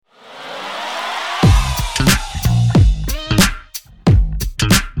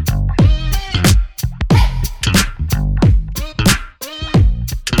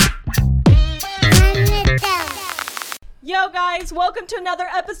welcome to another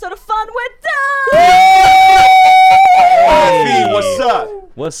episode of Fun with Doug! Hey, what's up?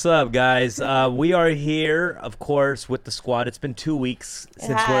 What's up, guys? We are here, of course, with the squad. It's been 2 weeks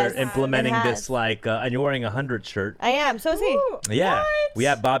since we're implementing this, and you're wearing a 100 shirt. I am. So is he. Yeah, What? we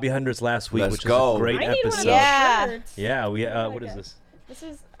had Bobby Hundreds last week, Let's which go. was a great I need one of episode. those Yeah. shirts. Yeah, we. Oh my What is God. this? This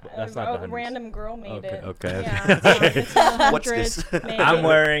is That's not the a hundreds. random girl made it. Okay. Yeah, it's a What's hundred this? made I'm it.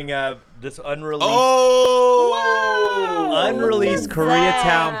 wearing this unreleased. Oh! Unreleased Look at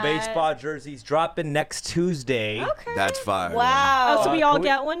Koreatown that. baseball jerseys dropping next Tuesday. Okay. That's fire. Wow. Oh, so we all Can we-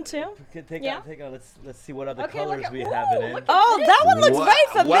 get one too? Take Yeah. out. Let's see what other Okay, colors look at- we ooh, have it in. look at Oh, this. that one looks Wow. very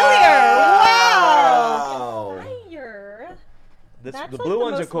familiar. Wow. Wow. Fire. The That's blue like the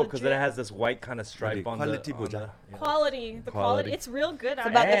ones are most cool because it legit. has this white kind of stripe on the. Quality on boja. the- yeah. Quality. The quality. It's real good. It's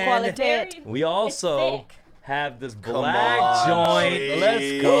about the And quality. We also thick. have this Come black on, joint. G.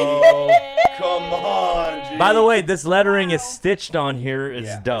 Let's go. Come on, G. By the way, this lettering is stitched on here. It's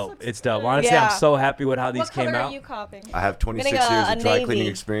Yeah. dope. looks It's dope. good. Honestly, Yeah. I'm so happy with how these What color came are out. you copying? I have 26 Getting years a of dry navy. cleaning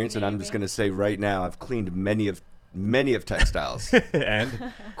experience, and I'm just gonna say right now, I've cleaned many of textiles.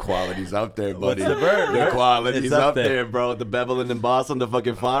 And Quality's up there, buddy. the bird? The quality's It's up up there. there, bro. The bevel and emboss on the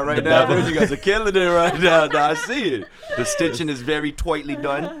fucking font right The now, bevel. bro. You guys are killing it right now. No, I see it. The stitching is very tightly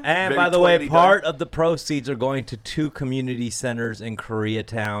done. And Very by the way, tightly part done. of the proceeds are going to 2 community centers in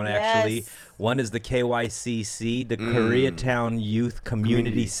Koreatown, actually. Yes. One is the KYCC, the Koreatown Youth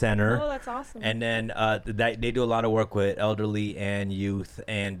Community Center. Oh, that's awesome. And then they do a lot of work with elderly and youth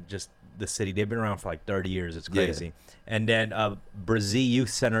and just the city. They've been around for like 30 years. It's Yeah. crazy. And then Brazil Youth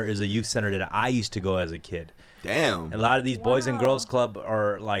Center is a youth center that I used to go as a kid. Damn. A lot of these Boys and Wow. Girls Club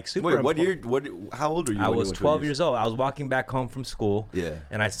are like super Wait, what important. year? How old are you? I when you was went to 12 these? years old. I was walking back home from school. Yeah.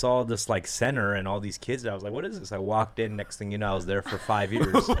 And I saw this like center and all these kids. I was like, what is this? I walked in. Next thing you know, I was there for 5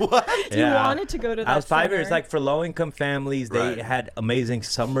 years. You wanted to go to that I was 5 years. center. Like for low income families, they Right. had amazing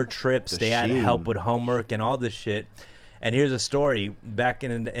summer trips. The They had sheen. help with homework and all this shit. And here's a story. Back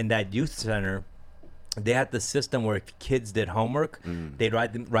in that youth center, they had the system where if kids did homework, they'd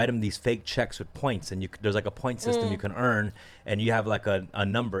write them these fake checks with points, and there's like a point system you can earn, and you have like a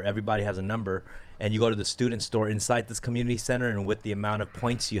number. Everybody has a number, and you go to the student store inside this community center, and with the amount of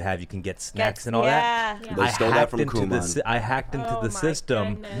points you have, you can get snacks and all that. Yeah. They stole that hacked from into Kumon. I hacked into Oh the my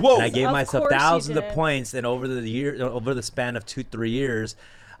system. goodness. Whoa. And I gave Of myself course you thousands of did. points, and over the span of 2-3 years,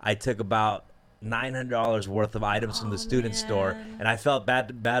 I took about $900 worth of items from the student store, man. and I felt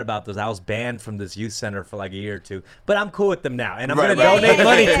bad about this. I was banned from this youth center for like a year or two, but I'm cool with them now, and I'm Right, gonna right, donate right,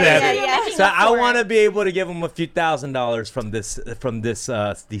 money right, to right, them. yeah, yeah. Making So up I for want to it. be able to give them a few $1,000s from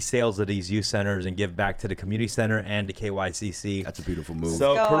these sales of these youth centers and give back to the community center and to KYCC. That's a beautiful move.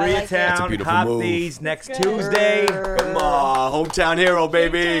 So Go, I like it. That's a Koreatown, beautiful cop move. these next Good. Tuesday. Come on, hometown hero,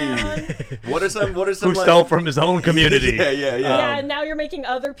 baby. What are some? Who like, stole from his own community? Yeah, yeah, yeah. Yeah, and now you're making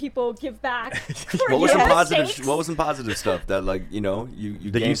other people give back. For What was your some positive? mistakes. What was some positive stuff that you The gained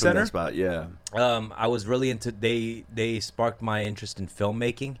youth from center? that spot? Yeah. I was really into. They sparked my interest in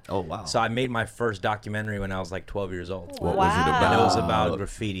filmmaking. Oh wow. So I made my first documentary when I was like 12 years old. What was it Wow. about? And it was about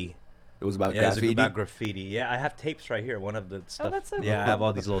graffiti. It was about Yeah, it was graffiti. about graffiti. Yeah, I have tapes right here. One of the stuff. that's so yeah, cool. I have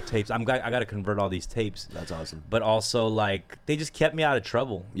all these little tapes. I got to convert all these tapes. That's awesome. But also, like, they just kept me out of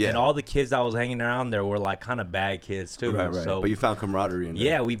trouble. Yeah. And all the kids that was hanging around there were like kind of bad kids too. Right, right. So But you found camaraderie in there.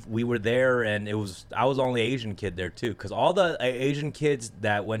 yeah, we were there, and I was the only Asian kid there too, because all the Asian kids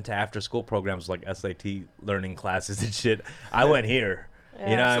that went to after school programs like SAT learning classes and shit, I went here.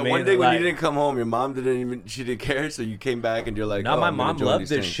 You know what So I mean? one day when Like- you didn't come home, your mom she didn't care, so you came back and you're like, no, oh, my I'm gonna mom join loved these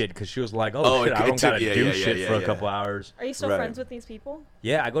this things. shit because she was like, Oh, "Oh, shit, it I don't took- gotta yeah, do yeah, shit yeah, for a yeah. couple hours." Are you still Right. friends with these people?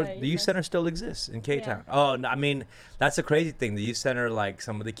 Yeah, I go. Yeah, The you youth guys- center still exists in K Town. Yeah. Oh, no, I mean, that's a crazy thing. The youth center, like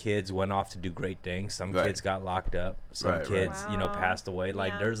some of the kids went off to do great things. Some Right. kids got locked up. Some Right, right. kids, Wow. passed away.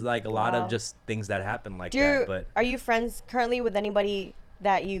 Like Yeah. there's like a lot Wow. of just things that happen like Do that. you, But are you friends currently with anybody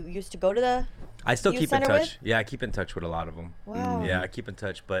that you used to go to the? I still youth keep in center touch. with? Yeah, I keep in touch with a lot of them. Wow. Yeah, I keep in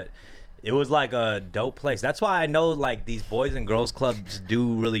touch, but it was like a dope place. That's why I know like these boys and girls clubs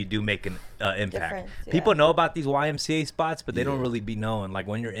really do make an impact. Difference, yeah. People know about these YMCA spots, but they don't Yeah. really be known. Like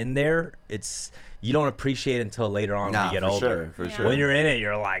when you're in there, you don't appreciate it until later on when you get for older. sure, for Yeah. sure. When you're in it,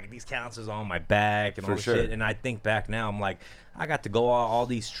 you're like, these counselors on my back and For all this sure. shit. And I think back now, I'm like, I got to go all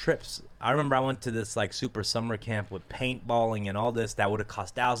these trips. I remember I went to this like super summer camp with paintballing and all this that would have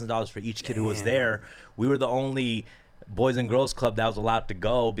cost $1,000 for each kid who was there. We were the only Boys and Girls Club that was allowed to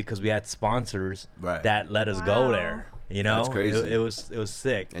go because we had sponsors Right. that let us go Wow. there. You know, That's crazy. It was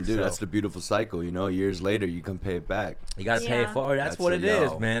sick. And dude, So, that's the beautiful cycle. You know, years later you can pay it back. you gotta pay it Yeah. forward. That's That's what it, it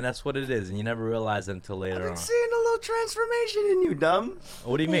is, yo. man. That's what it is, and you never realize it until I've later been on. seeing a little transformation in you, dumb.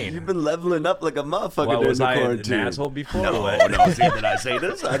 What do you mean? You've been leveling up like a motherfucker What, during was the I quarantine. an asshole before? No, or what? no. See, did I say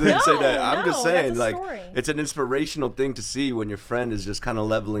this? I didn't say that. I'm just No, saying, that's a like, story. it's an inspirational thing to see when your friend is just kind of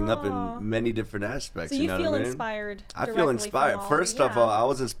leveling up Aw. in many different aspects. So you know feel what I mean? inspired. I feel directly inspired. from all- First of all, I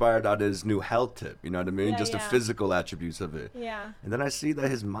was inspired out of his new health tip. You know what I mean? Yeah, Just the yeah. physical attributes of it. Yeah. And then I see that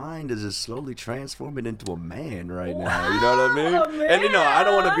his mind is just slowly transforming into a man right now. You know what I mean? Wow, And you know, I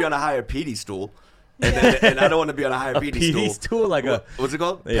don't want to man. be on a higher PD stool. And I don't want to be on a higher PD PD stool. stool, like a What's it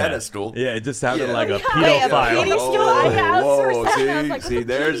called? yeah. Pedestal. Yeah, it just sounded Yeah. like a Yeah, Wait, a pedophile. PD stool? Yeah, Whoa, for a second, I was see, like, see, what's a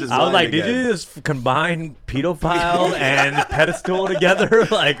there's PD his I was line like, did again. you just combine pedophile and pedestal together?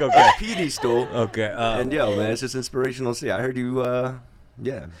 Like, okay, PD stool. okay. And yo, man, it's just inspirational to see. I heard you,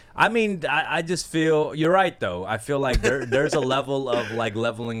 yeah. I mean, I just feel you're right though. I feel like there's a level of like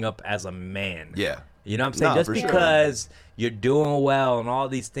leveling up as a man. Yeah. You know what I'm saying? Nah, Just for sure. because you're doing well and all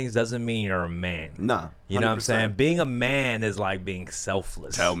these things doesn't mean you're a man. Nah. You know what I'm 100%. saying? Being a man is like being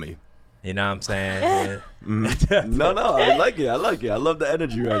selfless. Tell me. You know what I'm saying? No, I like it. I like it. I love the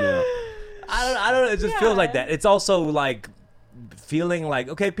energy right now. I don't know. It just feels like Yeah. that. It's also like feeling like,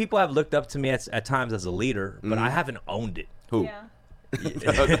 okay, people have looked up to me at times as a leader, but I haven't owned it. Who? Yeah.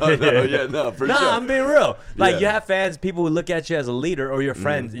 No, for No, sure. I'm being real. Like Yeah. you have fans, people who look at you as a leader or your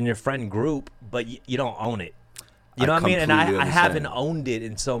friends in your friend group, but you don't own it. You I know what I mean? And completely I haven't understand. owned it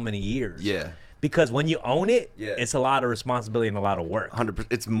in so many years. Yeah. Because when you own it, Yeah. it's a lot of responsibility and a lot of work. 100%.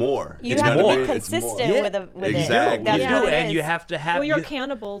 It's more. You It's have more. to be It's more. consistent Yeah, with, with exactly. it. That's you Yeah. what do, it and is. you have to have. Well, you're you-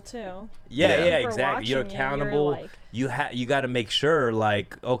 accountable too. Yeah, Yeah. yeah, For exactly. You're watching it, you're accountable. like- You got to make sure,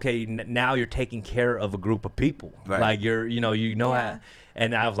 like, okay, now you're taking care of a group of people. Right. Like you know Yeah. how.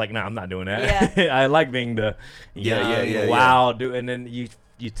 And I was like, no, I'm not doing that. Yeah. I like being the, Yeah. wow, dude. And then you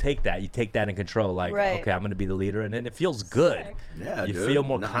take that in control. Like, Right. okay, I'm gonna be the leader, and then it feels good. Sick. Yeah, You dude. feel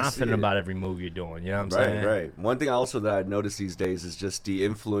more Nah, I see confident it. about every move you're doing. You know what I'm Right, saying? right. One thing also that I noticed these days is just the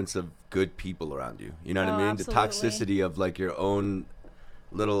influence of good people around you. You know what I Oh, mean? absolutely. The toxicity of like your own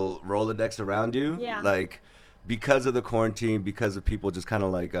little Rolodex around you. Yeah. Like because of the quarantine, because of people just kind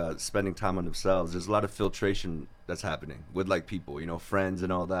of like spending time on themselves, there's a lot of filtration that's happening with like people, you know, friends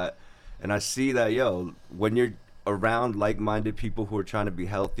and all that. And I see that, yo, when you're around like-minded people who are trying to be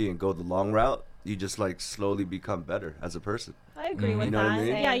healthy and go the long route, you just like slowly become better as a person. I agree with You know what I that.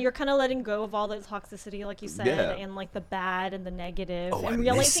 mean? Yeah, you're kind of letting go of all the toxicity, like you said, Yeah. and like the bad and the negative, Oh, I and miss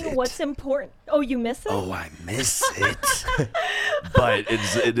realizing it. what's important. Oh, you miss it? Oh, I miss it. But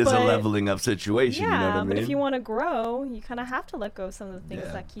it is a But- leveling up situation, yeah, you know what I mean? but if you want to grow, you kind of have to let go of some of the things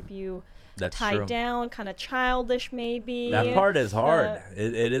Yeah. that keep you That's tied true. down, kind of childish maybe. That part is hard. Uh,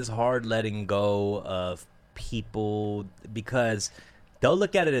 It is hard letting go of people because they'll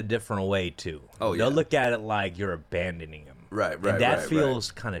look at it a different way too. Oh, They'll yeah. look at it like you're abandoning them. Right, And right, that right,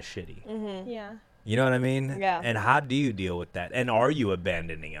 feels kind of shitty. Yeah. You know what I mean? Yeah. And how do you deal with that? And are you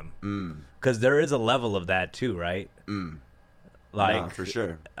abandoning them? Mm. Because there is a level of that too, right? Like Nah, for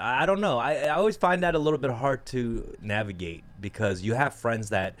sure. I don't know. I always find that a little bit hard to navigate because you have friends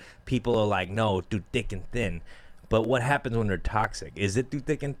that people are like, no, through thick and thin. But what happens when they're toxic? Is it through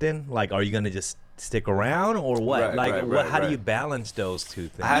thick and thin? Like, are you gonna just stick around or what? Right, like, right, what? right, How do right. you balance those two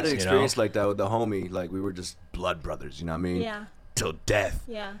things? I had an you know? experience like that with the homie. Like we were just blood brothers, you know what I mean? Yeah. Till death.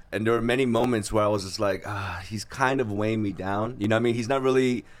 Yeah. And there were many moments where I was just like, he's kind of weighing me down. You know what I mean? He's not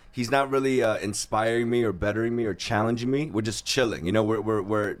really inspiring me or bettering me or challenging me. We're just chilling. You know,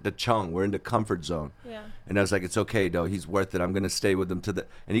 we're the chung. We're in the comfort zone. Yeah. And I was like, it's okay, though. He's worth it. I'm gonna stay with him to the.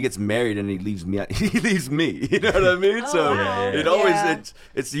 And he gets married and he leaves me. He leaves me. You know what I mean? Oh, so wow. it Yeah. always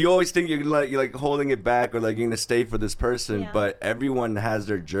it's you always think you're like holding it back or like you're gonna stay for this person, Yeah. but everyone has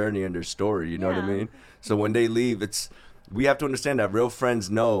their journey and their story. You know what I Yeah. mean? So when they leave, we have to understand that real friends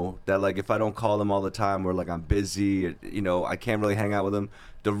know that like if I don't call them all the time or like I'm busy, you know, I can't really hang out with them.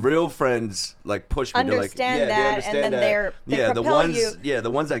 The real friends like push me. Understand they're like, that, they and understand then they the propel ones, you. the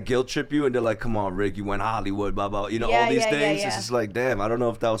ones that guilt trip you and they're like, come on, Rick, you went Hollywood, blah blah. You know, Yeah, all these yeah, yeah, things. yeah. It's just like, damn, I don't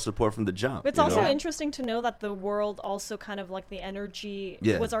know if that was support from the jump. It's you also know? interesting to know that the world also kind of like the energy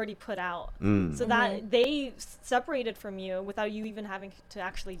Yeah. was already put out. Mm. So that they separated from you without you even having to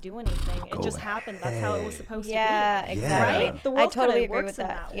actually do anything. It Go just happened. That's how it was supposed Yeah, to be. exactly. Right? The I world totally kinda agree works with in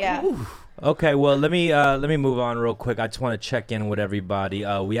that. that way. Yeah. Okay, well let me move on real quick. I just want to check in with everybody.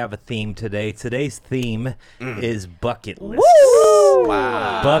 We have a theme today. Today's theme is bucket list.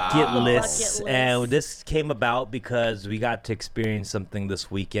 Wow. Bucket Bucket lists, list. and this came about because we got to experience something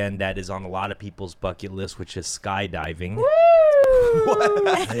this weekend that is on a lot of people's bucket list, which is skydiving.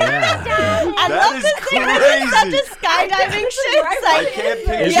 Yeah. I That love is this thing. This is crazy. such a skydiving shit. Right, It's I like, can't Isn't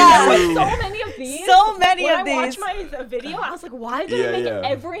picture Yeah. Like, you. so many of these. So many when of I these. watched my video, I was like, why did Yeah, I make yeah.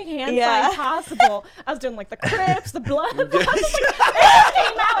 every hand Yeah. sign possible? I was doing like the Crips, the Blood. I was like, it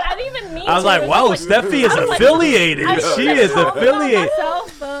came out. I didn't even mean I was to. like, It wow, just, Steffi is I was like- affiliated. I She was is calling out affiliated.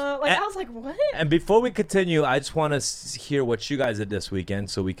 myself, I was like, what? And before we continue, I just want to hear what you guys did this weekend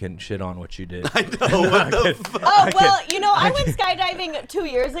so we can shit on what you did. I know. What the fuck? oh, well, I went skydiving 2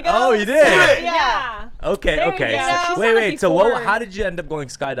 years ago. Oh, you did? Yeah. Okay, There you okay. go. She's Wait, done it wait. So what? before. How did you end up going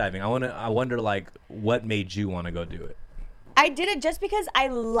skydiving? I wonder, like, what made you want to go do it? I did it just because I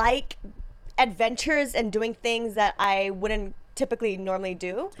like adventures and doing things that I wouldn't typically normally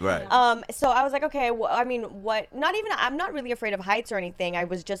do. Right. So I was like, okay, well, I mean, I'm not really afraid of heights or anything. I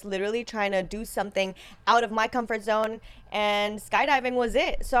was just literally trying to do something out of my comfort zone, and skydiving was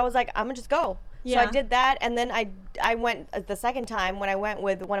it. So I was like, I'm gonna just go. So I Yeah. did that, and then I went the second time when I went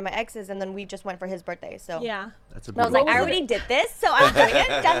with one of my exes, and then we just went for his birthday. So Yeah. That's a and I was like, What I was already did this, so I'm doing it.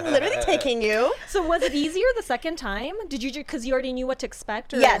 I'm literally taking you. So was it easier the second time? Did you, because you already knew what to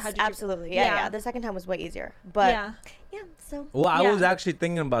expect? Or Yes, how did you- absolutely. Yeah. The second time was way easier, but Yeah. so Well, I Yeah. was actually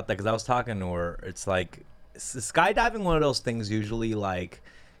thinking about that because I was talking to her. It's like skydiving, one of those things usually like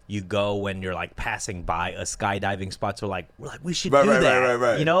you go when you're like passing by a skydiving spot. So we're like we should Right, do right, that. right,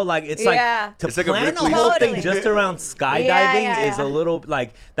 right, right. You know, like it's Yeah. like to It's like a plan a Ripley- whole Totally. thing just around skydiving Yeah, is a yeah. little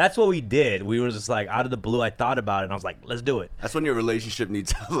like that's what we did. We were just like out of the blue. I thought about it and I was like, let's do it. That's when your relationship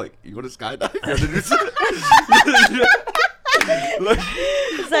needs help. Like, you want to skydive? You have to do something. Like,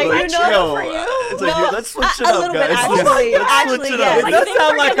 it's like like, you know. yo, for you? it's like, No, let's switch it a up, little guys. bit, Let's actually, switch actually, it yes. up. It does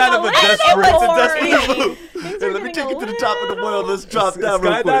sound like kind of a desperate. It's a boring. desperate move. Things Hey, are let me getting take a you to the top of the little- world. Let's drop down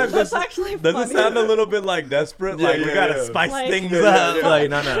real Skydive quick. That's actually does it funny. sound a little bit like desperate? Yeah, Like we yeah, gotta yeah. spice Like- things Yeah, up. yeah, yeah. Like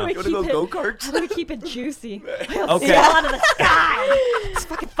no, no. How do we You wanna go keep it- go-karts? How do we keep it juicy? Okay. Fall out of the sky. Just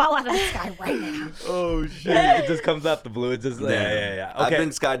fucking fall out of the sky right now. Oh shit! It just comes out the blue. It just yeah. I've Okay. been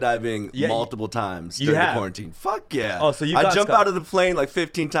skydiving Yeah, multiple times you during the have? quarantine. Fuck yeah. Oh, so you I got jump sky- out of the plane like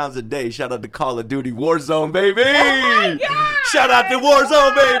 15 times a day. Shout out to Call of Duty Warzone, baby. Oh Shout out to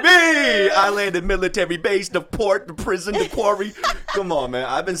Warzone, baby. I landed military base, the port, the prison, the quarry. Come on, man.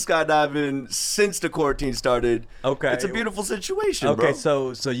 I've been skydiving since the quarantine started. Okay. It's a beautiful situation, Okay,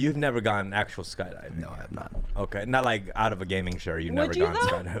 bro. so you've never gone actual skydiving? No, I have not. Okay, not like out of a gaming show. You've never Would you gone though?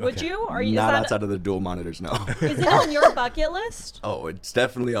 skydiving. Would Okay. you? Or is Not that outside of the dual monitors, no. is it on your bucket list? Oh, it's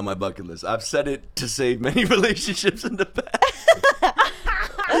definitely on my bucket list. I've said it to save many relationships in the past.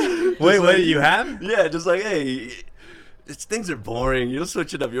 Wait, you have? Yeah, just like, hey, things are boring. You'll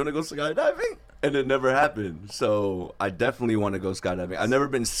switch it up. You want to go skydiving? And it never happened. So I definitely want to go skydiving. I've never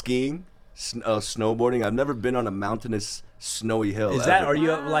been skiing, snowboarding. I've never been on a mountainous, snowy hill. Is that? ever. Are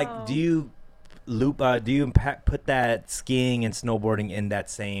you like? Do you put that skiing and snowboarding in that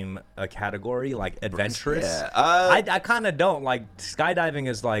same category, like adventurous? Yeah, I kind of don't like skydiving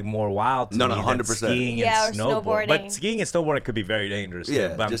is like more wild to No, me no, than 100%. skiing Yeah, or and snowboard. snowboarding. But skiing and snowboarding could be very dangerous. too, Yeah,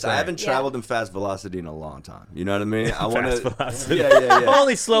 but I'm just saying. I haven't Yeah. traveled in fast velocity in a long time. You know what I mean? I want Fast to. velocity. Yeah.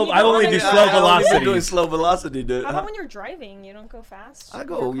 Only slow. You I know, only I do mean, slow I've only been doing velocity. slow velocity, dude. How about when you're driving? You don't go fast. I in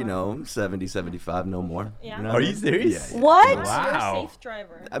go, your car? 70, 75, no more. Yeah. You know Are what I you mean? serious? Yeah, yeah. What? You're a Wow. safe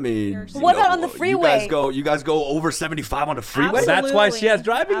driver. I mean, You're you What know, about on the freeway? You guys go over 75 on the freeway? Well, that's why she has Absolutely.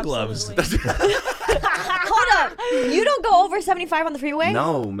 driving gloves. Absolutely. Hold up. You don't go over 75 on the freeway?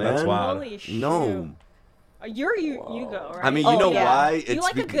 No, man. That's wild. Holy shit. No. You go, right? I mean, Oh, you know yeah. why? you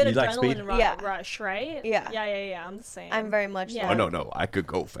like a good You like speed? adrenaline Yeah. rush, right? Yeah. Yeah. I'm the same. I'm very much Yeah. Oh, no. I could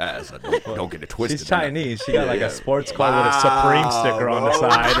go fast. Don't get it twisted. She's Chinese. She got like Yeah. a sports car with a Supreme Wow, sticker on the bro.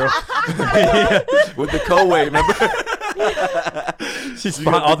 side. With the co-way, remember? She's You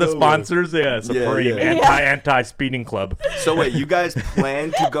got all the the go with. sponsors. Yeah, Supreme yeah. anti speeding club. So wait, you guys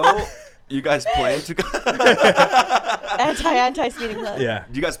plan to go? You guys plan to go? Anti-speeding club. Yeah.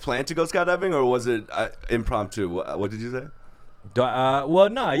 Do you guys plan to go skydiving, or was it impromptu? What did you say? Well,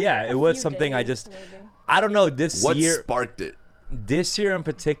 no, yeah, it was Few something I days, just. maybe. I don't know. This What year, sparked it? this year in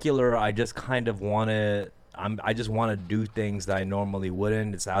particular, I just kind of want to. I just want to do things that I normally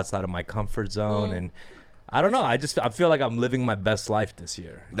wouldn't. It's outside of my comfort zone, and I don't know. I feel like I'm living my best life this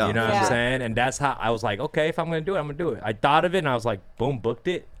year. No, you know what Yeah. I'm saying? And that's how I was like, okay, if I'm gonna do it, I'm gonna do it. I thought of it, and I was like, boom, booked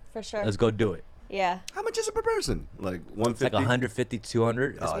it. For sure. Let's go do it. Yeah. How much is it per person? Like It's 150. like 150,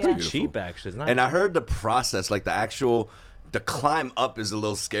 200. It's Oh, that's pretty beautiful. cheap, actually. It's not. And I heard the process, like the climb up is a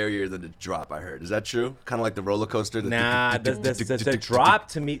little scarier than the drop. I heard. Is that true? Kind of like the roller coaster. Nah, the drop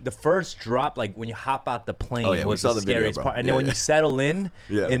to me, the first drop, like when you hop out the plane, Oh, yeah, we was saw the the video, scariest bro. part. And Yeah, then when yeah. you settle in,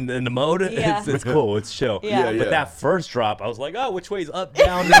 Yeah. in the mode, Yeah. it's cool, it's chill. Yeah. Yeah, But yeah. that first drop, I was like, oh, which way's up,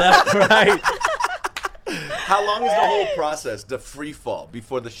 down, left, right? How long is the whole process, the free fall,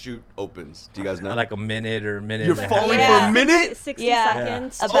 before the chute opens? Do you guys know? Like a minute or a minute. You're and a half. falling Yeah. for a minute? 60 Yeah.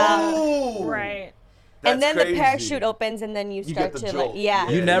 seconds. About- Oh! Right. That's and then crazy. the parachute opens, and then you You start get the to jolt. like, yeah.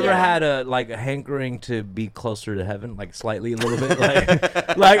 You never yeah. had a hankering to be closer to heaven, like slightly a little bit,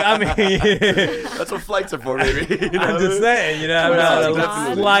 like I mean, That's what flights are for, baby. You know I'm what I just mean? saying, Closer a to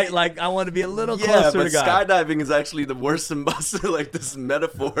God. slight, like I want to be a little Yeah, closer but to God. skydiving is actually the worst symbol, like this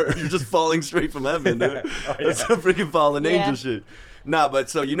metaphor. You're just falling straight from heaven, dude. That's some freaking fallen Yeah. angel shit. Nah, but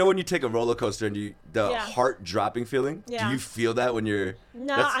so you know when you take a roller coaster and the Yeah. heart dropping feeling? Yeah. Do you feel that when you're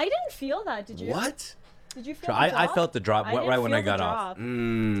No, that's- I didn't feel that. Did you? What? Did you feel So the I drop? felt the drop I right didn't when I feel the got off. drop.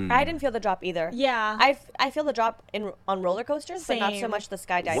 Mm. I didn't feel the drop either. Yeah. I feel the drop on roller coasters, but not so Same. much the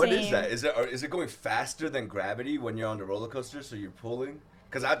skydiving. What is Same. that? Is it going faster than gravity when you're on the roller coaster? So you're pulling?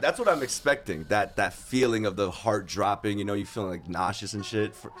 Because that's what I'm expecting. That feeling of the heart dropping. You know, you feeling like nauseous and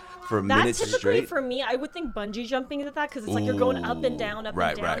shit for a minute That's typically straight. for me. I would think bungee jumping is that because it's like you're going up and down, up Right,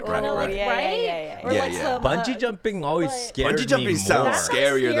 and down. right, kinda right, like, right. Yeah, right? yeah. Or Yeah, like yeah. some, Bungee jumping always but- scared Bungee jumping me sounds more. That sounds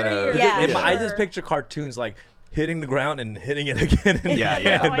scarier than a. scarier. Yeah. In my- I Sure. just picture cartoons like hitting the ground and hitting it again. And Yeah,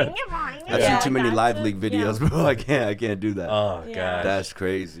 yeah. again. I've Yeah. seen too many That's live it, league yeah. videos, bro. I can't do that. Oh Yeah. god. That's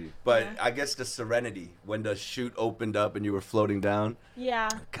crazy. But Yeah. I guess the serenity when the chute opened up and you were floating down. Yeah.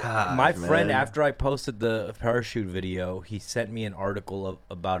 God, My friend, man. after I posted the parachute video, he sent me an article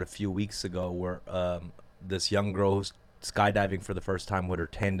about a few weeks ago where this young girl who's skydiving for the first time with her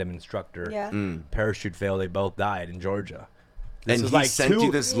tandem instructor. Yeah. Parachute failed. They both died in Georgia. And was he like sent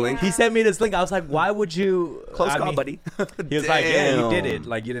you this link. He sent me this link. I was like, why would you? Close I call, mean, buddy. He was like, yeah, you did Damn. it.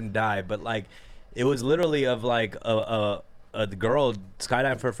 Like, you didn't die. But, like, it was literally of, like, the girl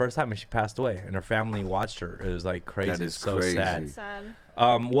skydiving for the first time and she passed away. And her family watched her. It was, like, crazy. That is It's so crazy. sad. Sad.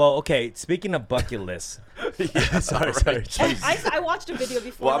 Well, okay. Speaking of bucket lists. sorry. I watched a video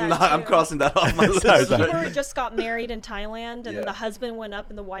before. Well, I'm that, not. I'm too. crossing that off my list. Sorry, The sorry. viewer just got married in Thailand, and Yeah. then the husband went up,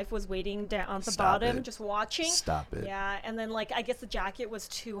 and the wife was waiting down at the Stop bottom, it. just watching. Stop it. Yeah, and then like I guess the jacket was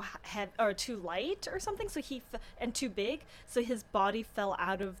too heavy or too light or something, so and too big, so his body fell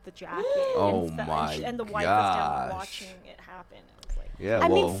out of the jacket. Oh and my and the wife was down gosh. watching it happen. It was like, Yeah. I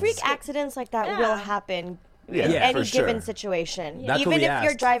mean, well, freak accidents like that Yeah. will happen Yeah, in for any sure. given situation. That's what Even we if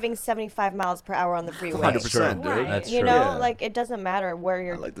you're asked. driving 75 miles per hour on the freeway. 100%, dude. Right. That's You true. know, Yeah. like it doesn't matter where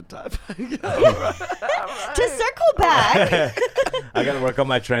you're. I like the type. To circle back, I got to work on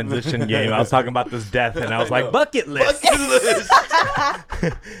my transition game. I was talking about this death, and I was like, bucket list. All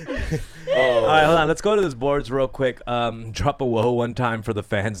right, hold on. Let's go to this boards real quick. Drop a whoa one time for the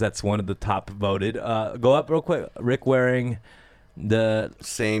fans. That's one of the top voted. Go up real quick. Rick wearing the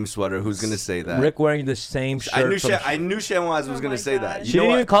Same sweater. Who's gonna say that? Rick wearing the same shirt. I knew from- I knew Shanwise was Oh gonna my say God. that. she You know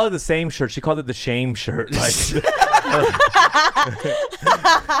didn't even what? call it the same shirt. She called it the shame shirt. Like,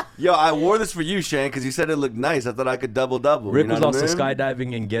 Yo, I wore this for you, Shan, because you said it looked nice. I thought I could double. Rick you know was what I also mean?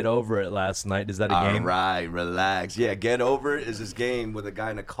 skydiving and Get Over It last night. Is that a All game? right, relax. Yeah, Get Over It is this game with a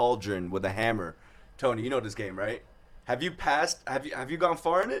guy in a cauldron with a hammer. Tony, you know this game, right? Have you passed? Have you gone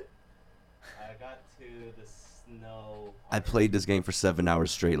far in it? I got to the snow. I played this game for 7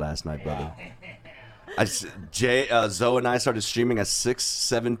 hours straight last night, brother. Zoe and I started streaming at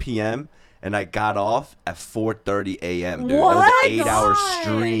 7 p.m. and I got off at 4:30 a.m. Dude, What? that was an 8-hour God.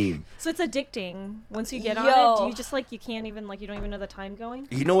 stream. so it's addicting. Once you get on Yo. it, do you just like you can't even like you don't even know the time going?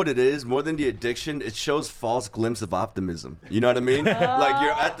 You know what it is? More than the addiction, it shows false glimpse of optimism. You know what I mean? Like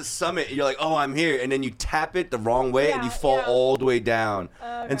you're at the summit, and you're like, "Oh, I'm here," and then you tap it the wrong way, and you Yeah, fall yeah. all the way down.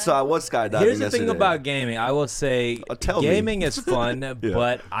 And so I was skydiving Here's the yesterday. thing about gaming. I will say Tell me. gaming is fun,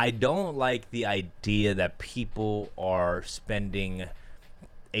 but I don't like the idea that people are spending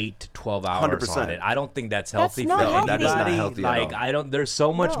 8 to 12 hours 100%. on it. I don't think that's healthy not for healthy. anybody. That is not healthy at Like all. I don't. There's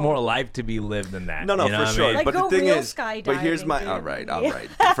so much No. more life to be lived than that. No, you know for what I sure. mean? Like, but the go thing real is, but here's skydiving, my. dude. All right.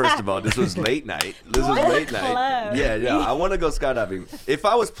 First of all, this was late night. This was What? late night. Hello. Yeah. I want to go skydiving. If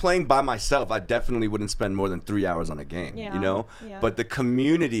I was playing by myself, I definitely wouldn't spend more than 3 hours on a game. Yeah, You know. yeah. But the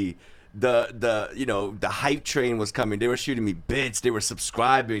community. The hype train was coming. They were shooting me bits. They were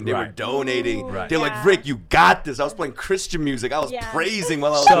subscribing. They were Right. donating. Right. They're like, Yeah. Rick, you got this. I was playing Christian music. I was Yeah. praising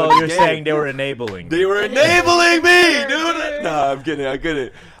while I was So doing you're the game. saying they were enabling? They were enabling me, Sure, dude. dude. No, I'm kidding. I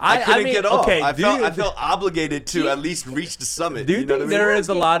couldn't. I I couldn't mean, get off. okay, I do felt you- I felt obligated to at least reach the summit. Do you, know think what I mean? there is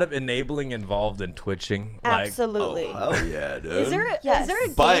a lot of enabling involved in twitching? Like, absolutely. Oh hell yeah, dude. Is there Yes. is there a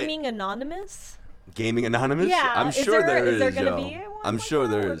But- gaming anonymous? Gaming Anonymous? Yeah, I'm is sure there- there is there is. gonna yo. be one I'm like sure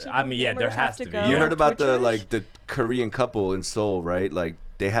that, there or is. do I mean, yeah, there gamers has to be. go You heard on about the Twitchers? like the Korean couple in Seoul, right? Like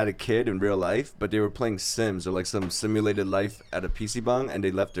they had a kid in real life, but they were playing Sims or like some simulated life at a PC bang, and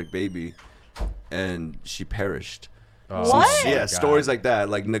they left their baby, and she perished. What? Yeah, God. stories like that,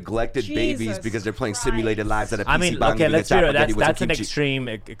 like neglected babies Jesus because they're playing Christ. simulated lives at a PC I mean, bang okay, eating let's a be real. spaghetti with some That's an kimchi.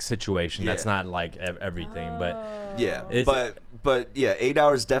 extreme situation. That's Yeah. not like everything, but Yeah, It's- but yeah, 8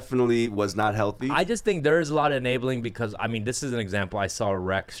 hours definitely was not healthy. I just think there is a lot of enabling because I mean, this is an example. I saw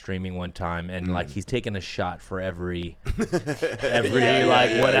Rec streaming one time, and like he's taking a shot for every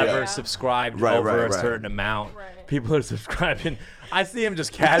whatever subscribed Right, over right, a right. certain amount. Right. People are subscribing. I see him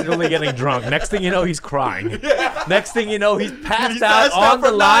just casually getting drunk. Next thing you know, he's crying. Next thing you know, he's passed out passed out on the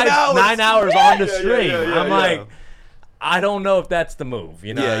for 9 live hours. 9 hours on the Yeah, yeah, stream. yeah, I'm yeah. like, I don't know if that's the move.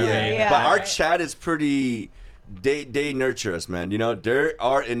 You know yeah, what yeah, I mean? Yeah. But our chat is pretty. They nurture us, man. You know, there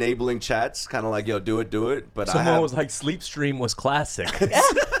are enabling chats, kind of like, yo, do it. But Someone was like, Sleep Stream was classic.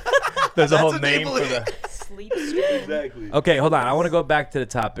 There's a whole name for enabling. the. Sleep stream. exactly. Okay, hold on. I want to go back to the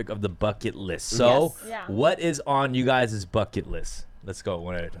topic of the bucket list. So, Yes. Yeah. what is on you guys' bucket list? Let's go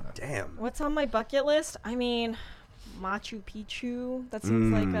one at a time. Damn. What's on my bucket list? I mean, Machu Picchu. That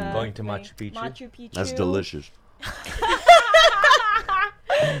seems like a Going to thing. Machu Picchu? Machu Picchu. That's delicious.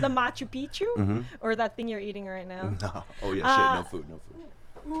 The Machu Picchu, or that thing you're eating right now. No. Oh yeah, shit. No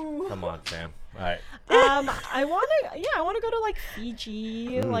food. Come on, fam. All right. I want to go to like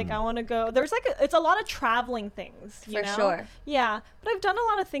Fiji. Like I want to go. There's like it's a lot of traveling things. You For know? sure. Yeah, but I've done a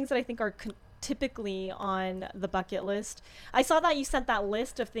lot of things that I think are typically on the bucket list. I saw that you sent that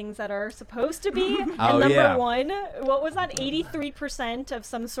list of things that are supposed to be. And Oh, number yeah. one, what was that? 83% of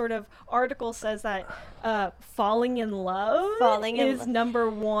some sort of article says that falling in love Falling in is love. number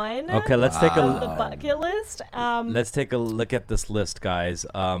one. Okay, let's take on the a bucket list. let's take a look at this list, guys.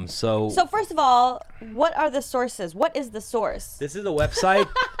 So So first of all, what are the sources? What is the source? this is a website.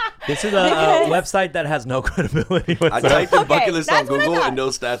 This is a website that has no credibility I whatsoever. typed in Okay, bucket list on that's what I Google, thought. and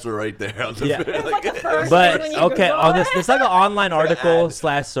those stats were right there. On the Yeah. It's like the first But when you okay, Google on this, it. it's like an online article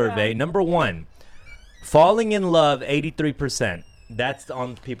ad. / survey. Number one, falling in love, 83%. That's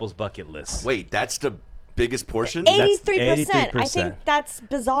on people's bucket list. Wait, that's the biggest portion. 83%. I 83%. think that's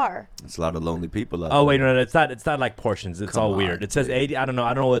bizarre. It's a lot of lonely people out Oh there. wait, no, it's not. It's not like portions. It's Come all on, weird. It says dude. 80. I don't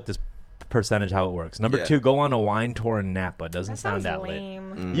know what this percentage how it works. Number Yeah. 2, go on a wine tour in Napa. Doesn't That sound sounds that lit.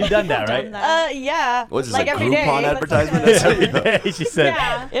 lame. You've done that, right? Done that. Yeah. What's this, like like every day. Groupon Let's- advertisement? That's Every it. day, she said.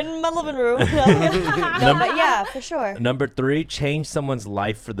 Yeah. In my living room. No, but yeah, for sure. Number 3, change someone's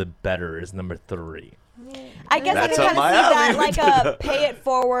life for the better is number 3. I guess That's I up can my kind of see that alley. like a pay it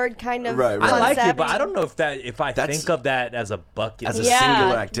forward kind of Right, right. I like it, concept. but I don't know if I That's- think of that as a bucket. As a list. Yeah,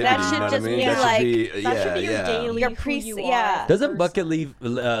 singular that activity, should you know what just I mean? be That like- should be, That yeah, should be your yeah. daily Your who pre- you yeah. are Doesn't person. bucket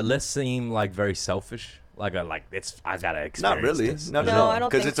list seem like very selfish? Like it's I gotta experience Not really. this. Not No, at all. I don't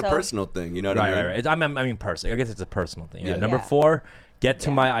Because think it's a so. personal thing. You know what Right, I mean? right, right. I mean, personally. I guess it's a personal thing. Yeah. Yeah. Number Yeah. 4, get to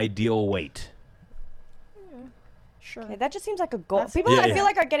Yeah. my ideal weight. Sure. Okay, that just seems like a goal. That's- People, Yeah, I yeah. feel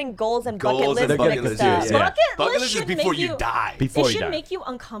like, are getting goals and bucket Goals lists and bucket mixed lists. Yeah, up. yeah. Bucket Bucket list list is should before make you you- die. Before it you should die. make you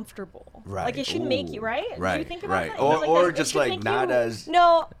uncomfortable. Right. Like it should make you Ooh. right. Do you Right. think about Right. that? Or Like or that- it just should like make not you- as.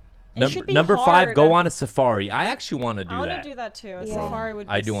 No, It should be Number 5, hard. go on a safari. I actually want to do I want that. to do that too. A Yeah. safari would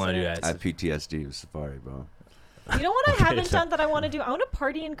be I do want to do sick. that. I have PTSD with Safari, bro. You know what I haven't so- done that I want to do? I want to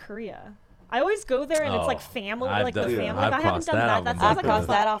party in Korea. I always go there and it's like Oh, family, I've like done- the yeah. family. I've I haven't crossed done that that. off That my sounds I've like bucket a crossed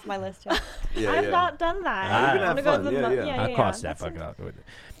list. that off my list too. Yeah, I have yeah. not done that. Ah. I You can want to have go to fun. the Yeah, yeah. yeah, I yeah, crossed that that's fuck out.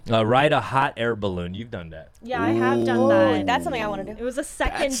 Ride a hot air balloon. You've done that. Yeah, I have done Ooh. that. That's something I want to It do. was a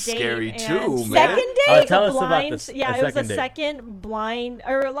second That's date. scary and- too, man. Second date? Tell a us about blind, this. Yeah, a it was a second date. second blind,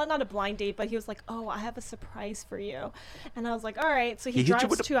 or not a blind date, but he was like, "Oh, I have a surprise for you," and I was like, "All right." So He hit you drives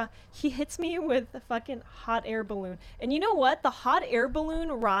with a- to a, he hits me with a fucking hot air balloon, and you know what? The hot air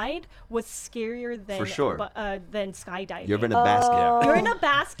balloon ride was scarier than For sure. than skydiving. You're in a basket. Yeah. You're in a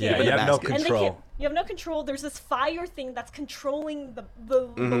basket. Yeah, in you a have no basket. And control. you have no control. There's this fire thing that's controlling the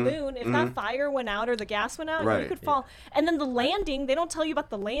balloon. If that fire went out or the gas went out, you Right. could fall. And then the landing, they don't tell you about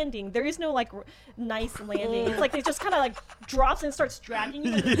the landing. There is no like nice landing. It's like it just kind of like drops and starts dragging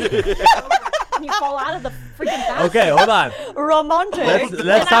you, and you fall out of the freaking basket. Okay, hold on. Romantic. Let's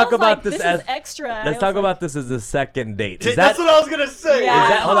And I talk was about like, this is as extra. I let's was talk like, about this as a second date. Is That's that what I was gonna say. Yeah. is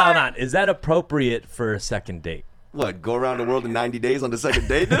that hold on, hold on. Is that appropriate for a second date? What? Go around the world in 90 days on the second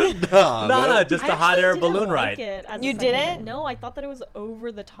date? Dude? Nah, No, man. no, just I a hot actually air didn't balloon like ride. it as a You second didn't? date. No, I thought that it was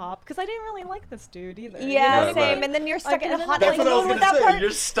over the top because I didn't really like this dude either. Yeah, Right, same. right. And then you're stuck Like, in and a then hot I'm air like, That's what I was balloon with gonna that say. part.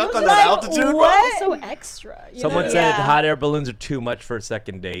 You're stuck was on like, that altitude, bro. what? So extra. You Someone know? said Yeah. hot air balloons are too much for a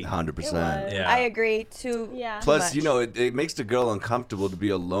second date. 100%. was. Yeah. I agree. Too. Yeah. Plus, much. you know, it makes the girl uncomfortable to be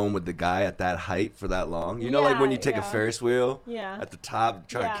alone with the guy at that height for that long. You know, like when you take a Yeah. Ferris wheel Yeah. at the top,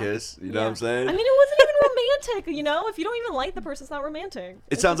 try Yeah. to kiss. You know what I'm Yeah. saying? I mean, it wasn't even romantic, you know. If you don't even like the person, it's not romantic.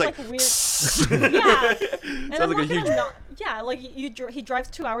 It It's sounds just, like. weird. Yeah. And Sounds I'm like a not gonna huge. not, yeah, like he drives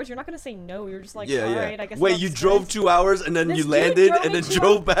 2 hours. You're not gonna say no. You're just like, Yeah, all yeah. right, I guess. Wait, I'm you drove upstairs. 2 hours and then This you dude landed drove and me then 2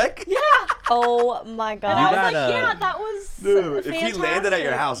 drove back? Yeah. Oh my And I You was god. like, gotta- yeah, that was Dude, if he fantastic. landed at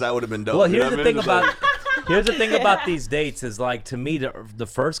your house, that would have been dope. Well, you here's know the what I thing mean? about Like- here's the thing about these dates is like to me the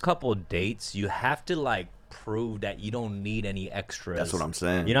first couple of dates you have to like prove that you don't need any extras. That's what I'm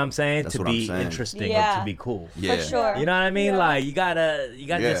saying. You know what I'm saying? That's To what I'm be saying. interesting or Yeah. to be cool. Yeah. For sure. You know what I mean? Yeah. Like you gotta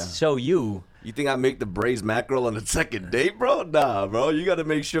Yeah. just show you. You think I make the braised mackerel on the second date, bro? Nah, bro. You got to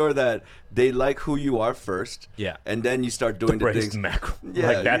make sure that they like who you are first. Yeah. And then you start doing the, Braised things. mackerel. Yeah,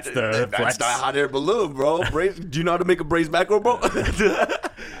 Like that's the that's flex. the hot air balloon, bro. Do you know how to make a braised mackerel, bro?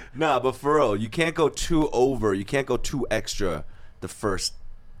 Nah, but for real, you can't go too over. You can't go too extra the first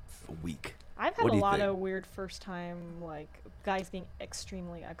week. I've had What a do you lot think? of weird first time like guys being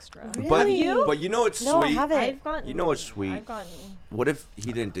extremely extra. But Really? but you know what's No, I sweet? haven't. I've gotten. You know what's sweet? I've gotten. What if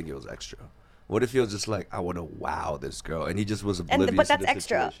he didn't think it was extra? What if he was just like, I want to wow this girl, and he just was And- oblivious but to that's the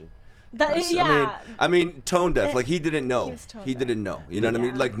extra. situation? That, yeah. I mean, tone deaf. Like he didn't know. He was tone He deaf. didn't know. You know what I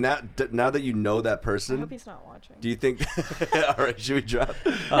mean? Yeah. Like now that you know that I person, hope he's not watching. do you think? All right, should we drop?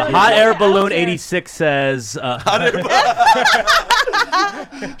 Hot air I don't balloon care. 86 says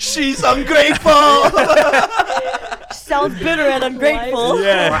She's ungrateful. Sounds bitter and ungrateful.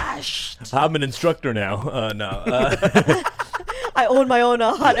 yeah. I'm an instructor now. No. I own my own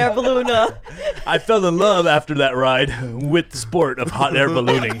hot air balloon. I fell in love after that ride with the sport of hot air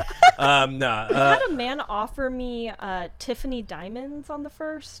ballooning. I had a man offer me Tiffany diamonds on the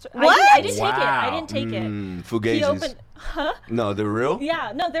first. What? I didn't take it. I Wow. didn't take it. He Fugazis. opened. Huh? No, they're real.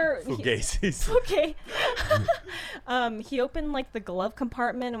 Yeah. No, they're. Fugazi's. Okay. He opened like the glove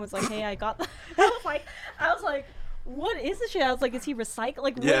compartment and was like, "Hey, I got." I was like, "What is this shit?" I was like, "Is he recycled?"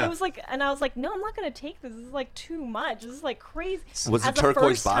 Like, Yeah. it was like, and I was like, "No, I'm not gonna take this. This is like too much. This is like crazy." Was As it a turquoise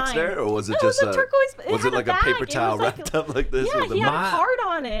first box time. there, or was it No, just it was a turquoise. Was had it like a bag. paper It was towel like wrapped up like this? Yeah, with he a had My- a card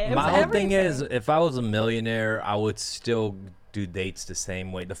on it. It My was whole thing is, everything. if I was a millionaire, I would still do dates the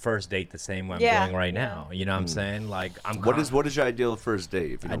same way. The first date the same way I'm Yeah. doing right now. You know what I'm saying? Like I'm. What is your ideal first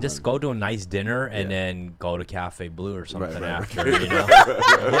date? If you I don't just mind? go to a nice dinner and Yeah. then go to Cafe Blue or something right, after. right. You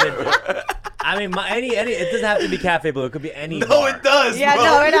know. I mean, any it doesn't have to be Cafe Blue. It could be any. No, bar. it does. Yeah, bro.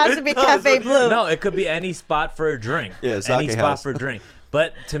 no, it has to be does. Cafe Blue. No, it could be any spot for a drink. Yeah, any sake spot house. for a drink.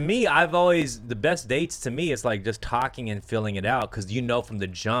 But to me, I've always the best dates to me is like just talking and filling it out because you know from the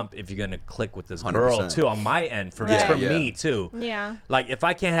jump if you're gonna click with this girl 100%. too. On my end, for just Right. for Yeah. me too. Yeah. Like if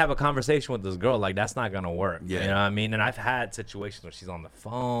I can't have a conversation with this girl, like that's not gonna work. Yeah. You know what I mean? And I've had situations where she's on the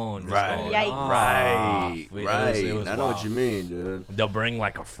phone. just Right. going Yikes. off. Right, It was- right. it was I know what wild. you mean, dude. They'll bring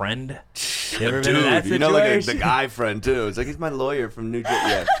like a friend. You ever been in that Dude, you know, like the situation? guy friend too. It's like he's my lawyer from New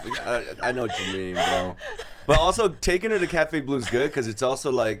Jersey. Yeah, I know what you mean, bro. But also taking her to Cafe Blue is good because it's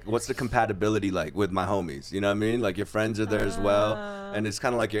also like, what's the compatibility like with my homies? You know what I mean? Like your friends are there as well, and it's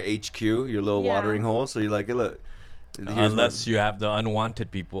kind of like your HQ, your little Yeah. watering hole. So you're like, hey, look. here's my- Unless you have the unwanted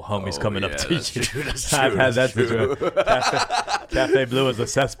people, homies Oh, coming yeah, up to that's you. true, that's I've true, had that that's true. situation. Cafe Blue is a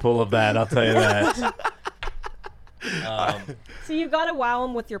cesspool of that. I'll tell you that. So you gotta wow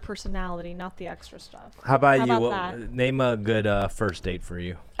him with your personality, not the extra stuff. How about How you? about that? Name a good first date for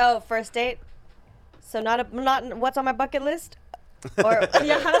you. Oh, first date. So not what's on my bucket list. Or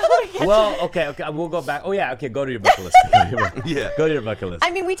Yeah. How do I get Well, okay, we'll go back. Oh yeah, okay, go to your bucket list. Yeah. Go to your bucket list. I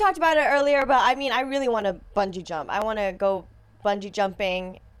mean, we talked about it earlier, but I mean, I really want to bungee jump. I want to go bungee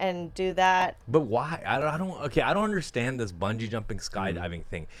jumping and do that. But why? I don't. Okay, I don't understand this bungee jumping, skydiving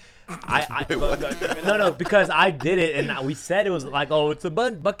thing. No, because I did it and we said it was like, oh, it's a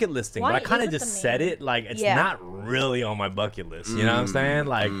bucket list thing. But Why I kind of is it just the said main? it like it's Yeah. not really on my bucket list. You know what I'm saying?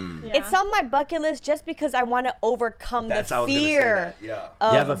 Like, Yeah. It's on my bucket list just because I want to overcome That's the how I was gonna say fear that. Yeah.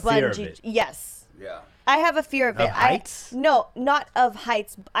 of You have a fear of bungee. it. Yes. Yeah. I have a fear of it. heights? No, not of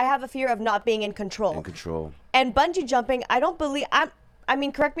heights. I have a fear of not being in control. In control. And bungee jumping, I don't believe. I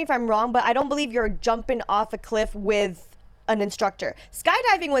mean, correct me if I'm wrong, but I don't believe you're jumping off a cliff with an instructor.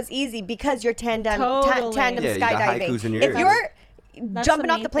 Skydiving was easy because you're tandem Totally. tandem Yeah, you got skydiving. haikus in your If ears. you're That's jumping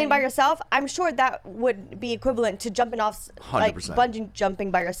the off the main plane by thing. yourself, I'm sure that would be equivalent to jumping off like 100%. bungee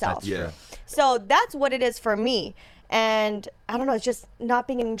jumping by yourself. Yeah. So that's what it is for me. And I don't know, it's just not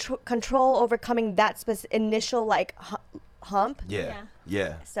being in control, overcoming that initial like hump. Yeah. Yeah.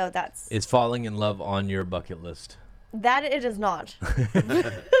 Yeah. So that's is falling in love on your bucket list? that. It is not.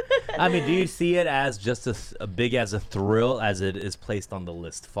 I mean, do you see it as just a big as a thrill as it is placed on the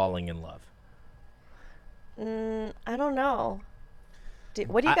list? Falling in love. I don't know.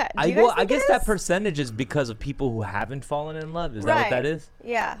 What do you got? Do you guys I think guess it that is? percentage is because of people who haven't fallen in love. Is that what that is?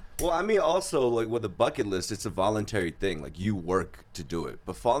 Yeah. Well, I mean, also like with a bucket list, it's a voluntary thing. Like you work to do it.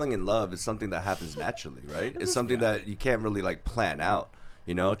 But falling in love is something that happens naturally, right? It's something that you can't really like plan out.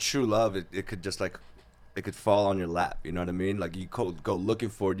 You know, true love, it could just like, it could fall on your lap. You know what I mean? Like you go looking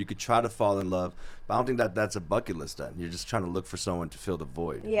for it. You could try to fall in love, but I don't think that that's a bucket list. Then you're just trying to look for someone to fill the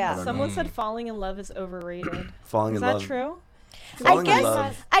void. Yeah. I don't Someone know. said falling in love is overrated. Falling Is in that love. true? Falling in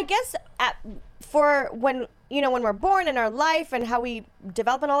love. I guess for when when we're born in our life and how we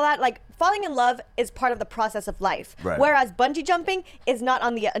develop and all that, like falling in love is part of the process of life. Right. Whereas bungee jumping is not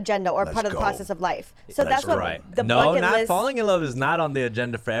on the agenda or Let's part of the go. process of life. So That's that's what Right. the No, bucket not list. falling in love is not on the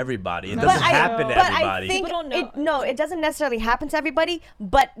agenda for everybody. It But doesn't I- happen to but everybody. I think People don't know. it doesn't necessarily happen to everybody,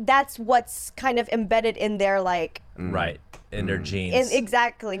 but that's what's kind of embedded in their like Right. In their genes.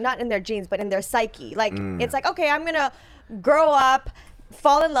 exactly, not in their genes, but in their psyche. Like it's like, okay, I'm gonna grow up,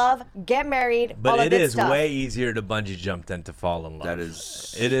 fall in love, get married, all But of it this is stuff. way easier to bungee jump than to fall in love. That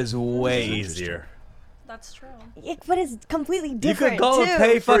is. It is way easier. That's true. But it's completely You different could go too. and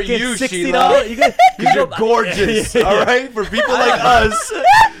pay For fucking you, $60. You could, You're gorgeous, all right? For people like us,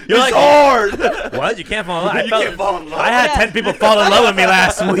 You're it's like- hard. What? You can't fall in love. You can't fall in love. I had Yeah. 10 people fall in love with me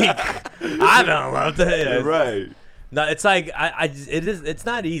last week. I fell in love. Yeah. Right. No, it's like it's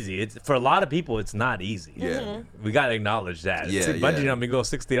not easy. It's for a lot of people, it's not easy. Yeah. We gotta acknowledge that. Yeah, It's bungee yeah. jumping go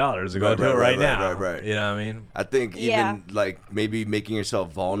 $60 to go Right, do right, it right right, now. right. You know what I mean? I think even Yeah. like maybe making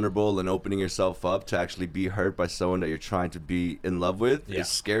yourself vulnerable and opening yourself up to actually be hurt by someone that you're trying to be in love with Yeah. is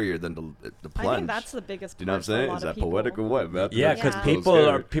scarier than the plunge. I think that's the biggest. Do you know what I'm part for a saying? lot Is of that people. poetic or what, man? Yeah, That's because Yeah. so people scary.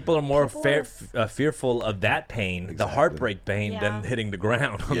 are more People fearful of that pain, the Exactly. heartbreak pain, than Yeah. hitting the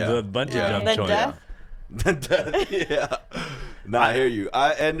ground on Yeah. the bungee Yeah. jump Than joint. death? Yeah. No, I hear you.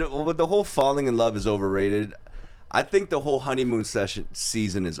 And with the whole falling in love is overrated. I think the whole honeymoon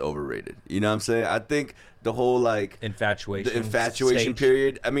season is overrated. You know what I'm saying? I think the whole like Infatuation. the infatuation stage.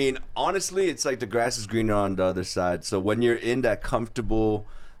 period. I mean, honestly, it's like the grass is greener on the other side. So when you're in that comfortable,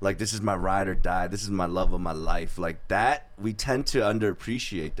 like this is my ride or die, this is my love of my life, like that, we tend to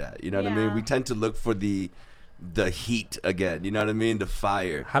underappreciate that. You know what I mean? Yeah. We tend to look for the heat again. You know what I mean? The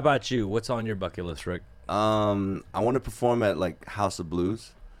fire. How about you? What's on your bucket list, Rick? I want to perform at like House of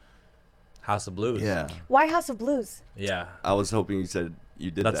Blues. House of Blues. Yeah. Why House of Blues? Yeah. I was hoping you said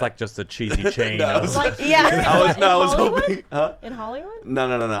you did That's that. like just a cheesy chain. No, of- it's Like Yeah. I was in no, I was Hollywood? hoping. Huh? In Hollywood? No.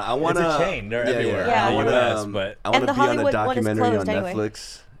 I want It's a chain. They're everywhere Yeah. I in want the US, but- I want And to the be on a Hollywood one is documentary on closed anyway.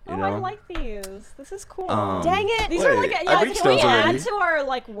 Netflix. You Oh, know. I like these. This is cool. Dang it. These are like Wait, yeah. I reached Can we those add already. to our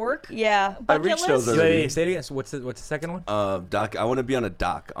like work Yeah. I bucket reached list? those Wait, already. say it again. So what's the second one? Doc. I want to be on a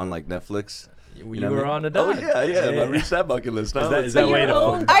doc on like Netflix. You know were what I mean? on a doc. Oh yeah. I reached that bucket list. Is Huh? that- is that But way your to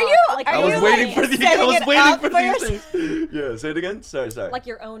own focus? Are you? Like, Are I was you waiting like for the. I setting was it waiting up for for these yourself? things. Yeah. Say it again. Sorry. like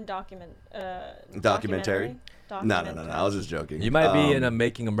your own documentary? Documentary? No. I was just joking. You might be in a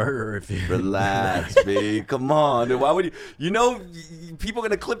Making a Murderer if you. Relax, B. Come on. Dude. Why would you? You know, people are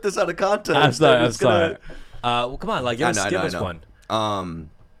gonna clip this out of context. I'm sorry. They're I'm just gonna- sorry. Well, come on, like give I us know. one.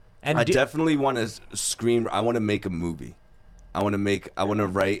 And I do- definitely want to screen. I want to make a movie. I want to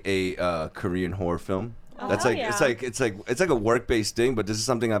write a Korean horror film. That's hell like yeah. it's like a work based thing, but this is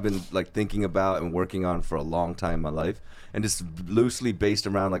something I've been like thinking about and working on for a long time in my life, and it's loosely based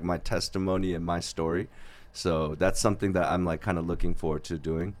around like my testimony and my story. So that's something that I'm like kind of looking forward to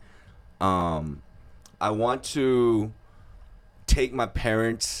doing. I want to take my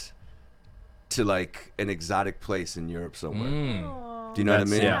parents to like an exotic place in Europe somewhere. Mm. Do you know what I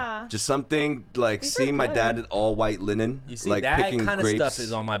That's- mean? yeah. Just something like These are seeing my good. dad in all white linen, You see, like that picking kind of grapes. stuff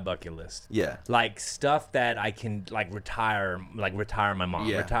is on my bucket list. Yeah. Like stuff that I can retire my mom,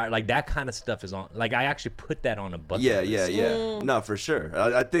 Yeah. retire, like that kind of stuff is on. Like I actually put that on a bucket Yeah, list. yeah. No, for sure.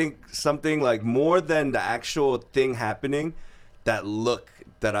 I think something like more than the actual thing happening, that look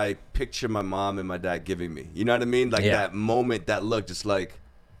that I picture my mom and my dad giving me. You know what I mean? Like Yeah. that moment, that look, just like,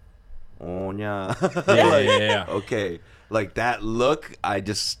 oh yeah, Yeah. okay. Like that look,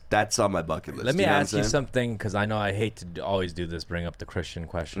 that's on my bucket list. Let me know what I'm ask you saying? something, because I know I hate to always do this, bring up the Christian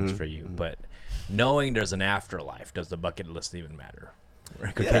questions Mm-hmm. for you, but knowing there's an afterlife, does the bucket list even matter?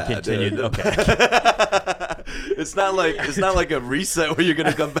 Okay, Yeah, continue. dude. Okay. It's not like a reset where you're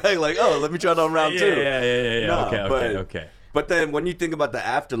gonna come back like, oh, let me try it on round Yeah, two. yeah. Nah, Okay. But then when you think about the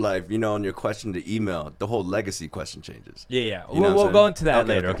afterlife, you know, on your question to email, the whole legacy question changes. Yeah. You know what We'll I'm go saying? into that Okay,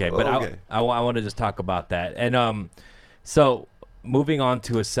 later. okay. Okay. But Oh, okay. I want to just talk about that. And so moving on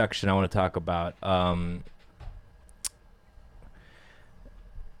to a section I want to talk about.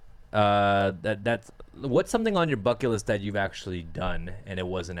 That's what's something on your bucket list that you've actually done and it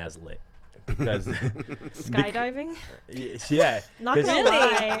wasn't as lit. because Skydiving? yeah, Not 'cause- gonna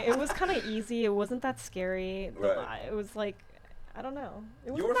lie, it was kind of easy. It wasn't that scary. Right. It was like, I don't know. It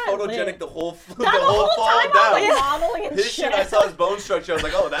You wasn't were that photogenic lit. the whole the whole fall time I down. was like modeling and His shit. shit, I saw his bone structure. I was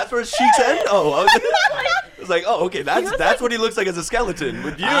like, oh, that's where his cheeks end. Oh, I was like, oh, okay, that's what he looks like as a skeleton.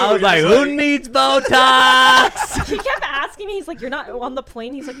 With you, I was you're like, just who needs Botox? He kept asking me. He's like, "You're not on the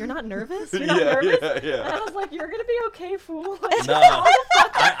plane." He's like, "You're not nervous. You're not Yeah, nervous." yeah, yeah. And I was like, "You're gonna be okay, fool." Like, No,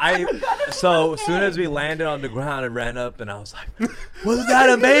 so as soon as we landed on the ground, I ran up and I was like, "Was that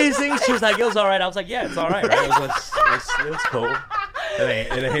amazing?" She was like, "It was all right." I was like, "Yeah, it's all right. Right? It was cool."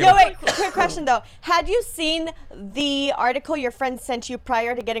 It ain't. No, wait. Quick question though. Had you seen the article your friend sent you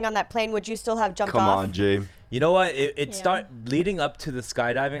prior to getting on that plane, would you still have jumped Come off? on, Jay. You know what? It Yeah. start leading up to the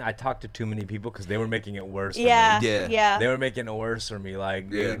skydiving. I talked to too many people because they were making it worse. For Yeah. me. Yeah. Yeah. They were making it worse for me. Like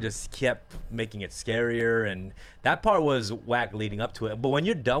Yeah. they just kept making it scarier, and that part was whack leading up to it. But when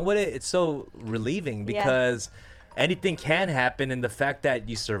you're done with it, it's so relieving Yeah. because anything can happen, and the fact that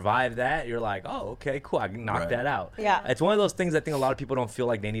you survive that, you're like, oh, okay, cool, I can knock Right. that out. Yeah. It's one of those things I think a lot of people don't feel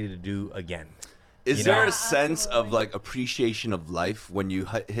like they needed to do again. Is You there know? a sense of Absolutely. like appreciation of life when you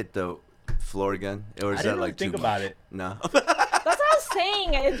hit the floor again, or is I that didn't like really think too about much? it. No. That's what I was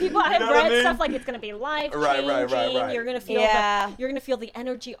saying. People, I have know what I read mean? stuff like it's gonna be life changing. Right. You're gonna feel you're gonna feel the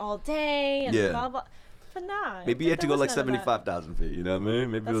energy all day and Yeah. blah blah. But nah. Maybe you had to go like there was none of that. 75,000 feet. You know what I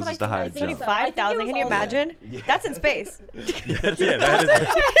mean? Maybe That's it was what I just a think. I high think jump. so. 5,000. Can you all- imagine? Yeah. That's in space. That's it. That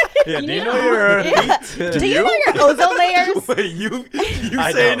is, yeah. Do you know Yeah. your Yeah. feet? Do you know your ozone layers? Wait, you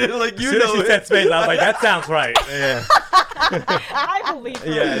I saying know. it like you as soon as know she it. said space, I was like, that sounds right. Yeah. I believe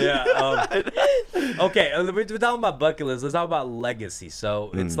her. Yeah. Okay, we're talking about bucket list. Let's talk about legacy.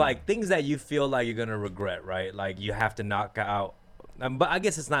 So it's like things that you feel like you're gonna regret, right? Like you have to knock out. But I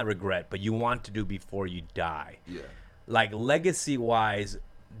guess it's not regret, but you want to do before you die. Yeah. Like legacy wise,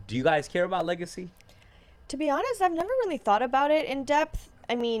 do you guys care about legacy? To be honest, I've never really thought about it in depth.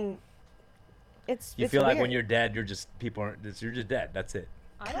 I mean, it's You it's feel like weird. when you're dead, you're just you're just dead. That's it.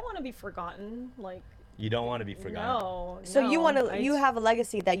 I don't want to be forgotten. Like You don't want to be forgotten. no. So you no. want to I- you have a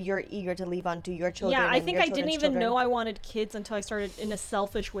legacy that you're eager to leave on to your children. Yeah, I and think your I didn't children's even children. know I wanted kids until I started in a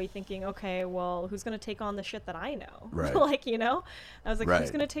selfish way thinking, okay, well, who's gonna take on the shit that I know? Right. Like, you know, I was like, Right.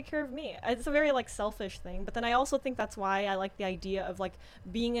 who's gonna take care of me? It's a very like selfish thing. But then I also think that's why I like the idea of like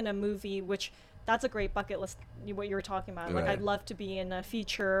being in a movie, which that's a great bucket list. What you were talking about, like Right. I'd love to be in a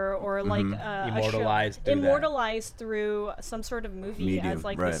feature or like a show, Immortalized through that. immortalized through some sort of movie Medium, as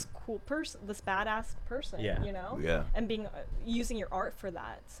like right. this cool person, this badass person. Yeah. You know. Yeah. And being using your art for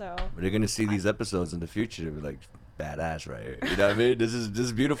that. So. But they're gonna see these episodes in the future. They'll be like, badass, right here. You know what I mean? This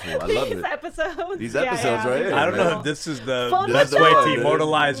is beautiful. I love These it. episodes. These episodes right here. I don't know man. if this is the Fun best with way that. to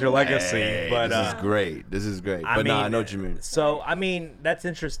immortalize your legacy, Hey, but this is great. This is great. But no, I know what you mean. So I mean, that's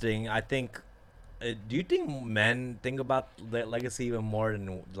interesting. I think. Do you think men think about legacy even more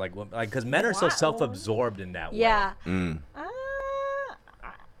than like because men are so Wow. self-absorbed in that way? Yeah. Mm.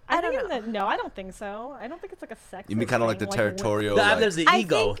 I don't think know. no, I don't think so. I don't think it's like a sex. You mean kind of like the territorial? That- like- there's the I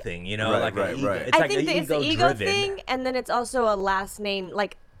ego think- thing, you know, Right, like right, an ego. right. It's I like think an it's the ego ego-driven. thing, and then it's also a last name,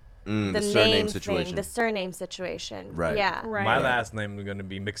 like the the surname name situation. thing, the surname situation. Right. Yeah. Right. My last name is going to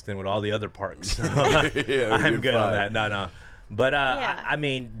be mixed in with all the other parts. Yeah, I'm you're good on fine. that. No. But Yeah. I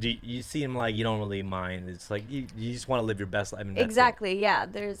mean, you seem like you don't really mind. It's like you just want to live your best life. I mean, that's it. Exactly. Yeah.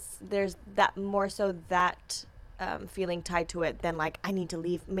 There's that more so that feeling tied to it than like I need to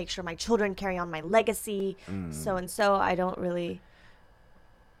leave, make sure my children carry on my legacy, so and so. I don't really.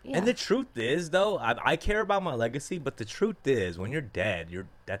 Yeah. And the truth is, though, I care about my legacy, but the truth is, when you're dead,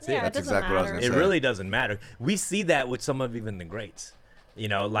 that's Yeah, it. it That's doesn't exactly what I was matter. gonna It say. really doesn't matter. We see that with some of even the greats. You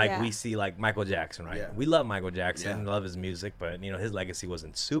know, like Yeah. we see like Michael Jackson, right? Yeah. We love Michael Jackson, Yeah. love his music, but you know his legacy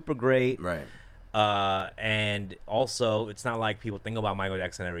wasn't super great. Right. And also, it's not like people think about Michael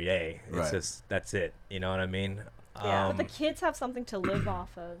Jackson every day. It's Right. just that's it. You know what I mean? Yeah. But the kids have something to live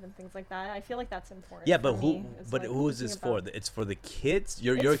off of and things like that. I feel like that's important. yeah, for but who? me. It's But like who is this thinking for? about- It's for the kids.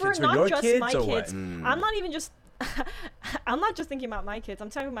 Your It's for kids, not your just kids, my or kids. what? I'm not even just. I'm not just thinking about my kids. I'm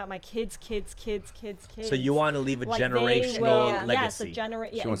talking about my kids. So you want to leave a Like, they generational will- Yes, a legacy.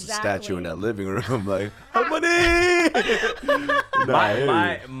 yeah, She wants exactly. a statue in that living room, like how money.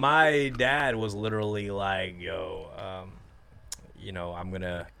 My dad was literally like, yo, you know, I'm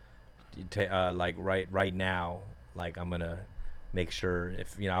gonna like right now, like I'm gonna make sure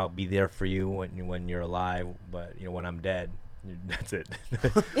if you know I'll be there for you when you're alive, but you know when I'm dead. That's it.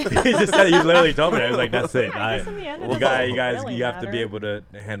 He just said, he literally told me that. He was like, "That's it. I guess in the end, it you doesn't guys, really you have to be matter. able to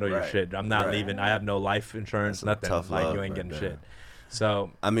handle your Right. shit. I'm not Right. leaving. I have no life insurance, That's some nothing. tough Like love you ain't right getting there. shit."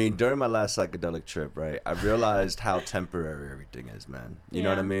 So I mean, during my last psychedelic trip, right, I realized how temporary everything is, man. You know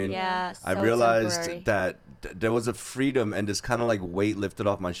what I Yeah. mean? Yeah, I so realized temporary. that there was a freedom and this kind of like weight lifted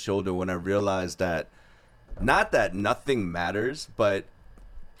off my shoulder when I realized that, not that nothing matters, but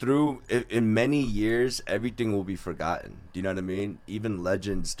in many years, everything will be forgotten. Do you know what I mean? Even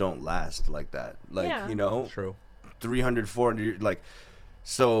legends don't last like that. Like, Yeah. you know, true. 300, 400, like,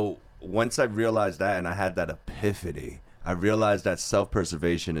 so once I realized that and I had that epiphany, I realized that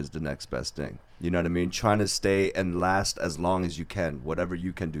self-preservation is the next best thing. You know what I mean? Trying to stay and last as long as you can, whatever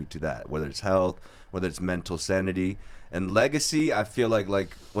you can do to that, whether it's health, whether it's mental sanity. And legacy, I feel like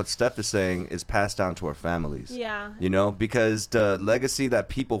what Steph is saying, is passed down to our families. Yeah. You know, because the legacy that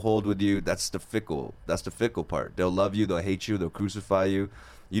people hold with you, that's the fickle part. They'll love you, they'll hate you, they'll crucify you.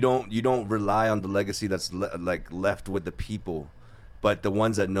 You don't rely on the legacy that's left with the people, but the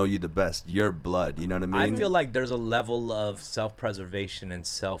ones that know you the best, your blood. You know what I mean? I feel like there's a level of self-preservation and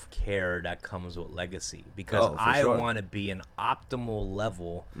self-care that comes with legacy, because Oh, for I sure. want to be an optimal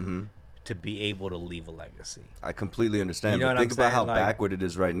level to be able to leave a legacy. I completely understand. You know But what think I'm about how saying? Like- backward it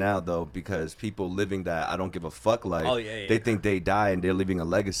is right now, though, because people living that I don't give a fuck life, Oh, yeah, yeah. they think they die and they're leaving a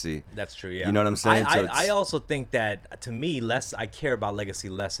legacy. That's true. Yeah. You know what I'm saying? I, So I, it's- I also think that, to me, I care about legacy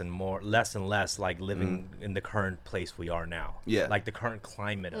less and less, like living in the current place we are now. Yeah. Like the current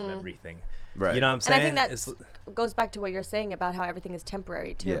climate of everything. Right. You know what I'm And saying? I think that It's- goes back to what you're saying about how everything is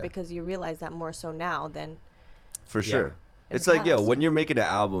temporary too, Yeah. because you realize that more so now than For sure. in It's the like, yo, past. when you're making an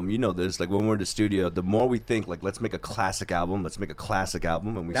album, you know this, like when we're in the studio, the more we think, like, let's make a classic album, and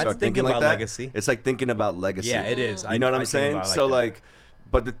we That's start thinking thinking like about that, legacy. It's like thinking about legacy. Yeah, it is. You know what I'm think saying? about it So, that. like,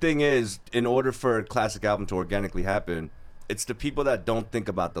 but the thing is, in order for a classic album to organically happen, it's the people that don't think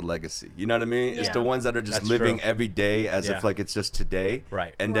about the legacy. You know what I mean? It's Yeah. the ones that are just That's living true. every day as Yeah. if like it's just today.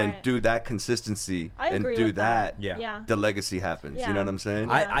 Right. And then Right. do that consistency I and agree do with that. that. Yeah. Yeah. The legacy happens. You Yeah. know what I'm saying?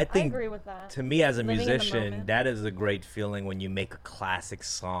 Yeah, I think agree with that. To me, as a Living in the musician, moment. that is a great feeling when you make a classic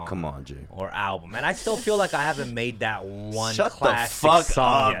song. Come on, Jay. Or album, and I still feel like I haven't made that one Shut the classic fuck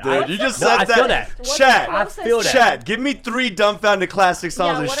song up, yet. dude. You just No, said I that. feel that. What's Chat. the I closest? feel that. Chat, give me 3 dumbfounded classic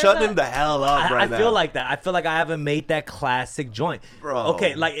songs Yeah, and what shut are the- them the hell up right I now. feel like that. I feel like I haven't made that classic joint. Bro.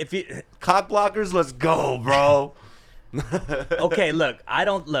 Okay, like if you Cock blockers, let's go, bro. okay, look, I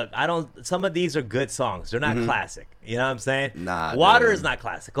don't some of these are good songs. They're not classic. You know what I'm saying? Nah, Water dude. is not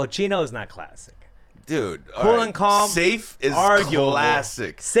classic. Cochino is not classic. Dude, all Cool right. and Calm, Safe is arguable.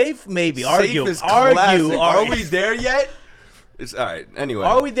 classic. Safe maybe. Safe Argue. is Argue. classic. Are Argue. we there yet? It's all right. Anyway.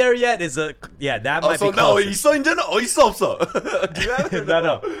 Are we there yet? Is a that might so be no, closer. 있어 이제는 어딨어 없어. Do you have it?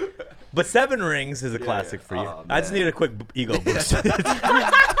 no. But Seven Rings is a classic for you. Oh, I just man. need a quick ego boost.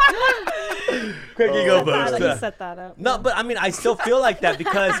 quick Oh, ego He boost. set that up. No, but I mean, I still feel like that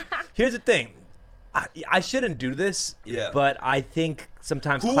because here's the thing. I shouldn't do this, Yeah. but I think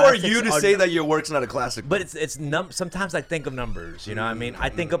sometimes Who are classics you to say that your work's not a classic? But sometimes I think of numbers, you know what I mean? I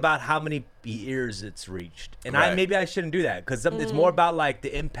think about how many ears it's reached. And Right. maybe I shouldn't do that because it's more about like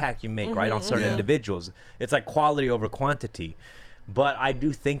the impact you make, right, on certain Yeah. individuals. It's like quality over quantity. But I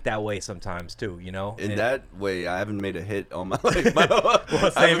do think that way sometimes too, you know? in And- that way, I haven't made a hit all my life. I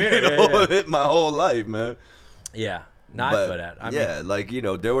same haven't here, made a yeah, whole yeah. hit my whole life, man. Yeah. Not But, for that. I yeah, mean, like, you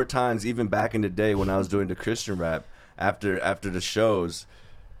know, there were times even back in the day when I was doing the Christian rap after the shows,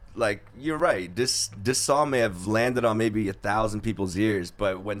 like, you're right, this song may have landed on maybe 1,000 people's ears,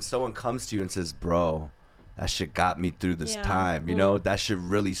 but when someone comes to you and says, bro, that shit got me through this Yeah. time, you know, that shit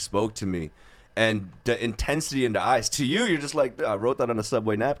really spoke to me. And the intensity in the eyes, to you, you're just like, I wrote that on a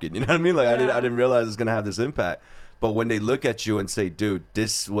Subway napkin. You know what I mean? Like, I didn't realize it's gonna have this impact. But when they look at you and say, dude,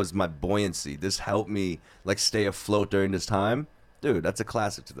 this was my buoyancy. This helped me like stay afloat during this time. Dude, that's a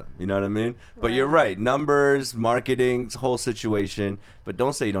classic to them. You know what I mean? But you're right. Numbers, marketing, whole situation. But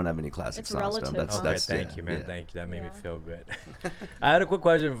don't say you don't have any classic It's songs. relative, That's, okay, that's, thank yeah, you, man. yeah. Thank you. That made me Yeah. feel good. I had a quick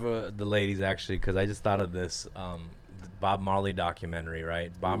question for the ladies, actually, because I just thought of this Bob Marley documentary,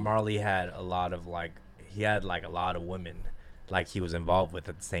 right? Bob Marley had a lot of a lot of women like he was involved with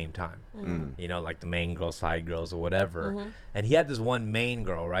at the same time. You know, like the main girls, side girls, or whatever. And he had this one main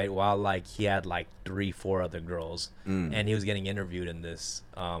girl, right? While like he had like 3-4 other girls, and he was getting interviewed in this.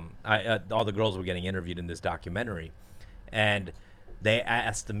 All the girls were getting interviewed in this documentary, and they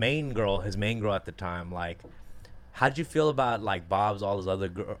asked his main girl at the time, like, how'd you feel about like Bob's all his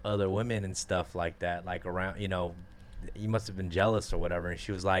other women and stuff like that, like around, you know, you must have been jealous or whatever. And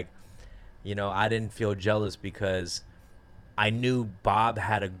she was like, you know, I didn't feel jealous because I knew Bob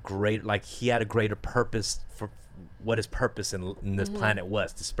had a greater purpose for what his purpose in this planet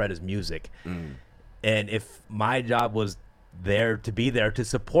was, to spread his music. And if my job was there to be there to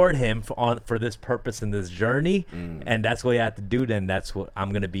support him for this purpose and this journey, and that's what you have to do. Then that's what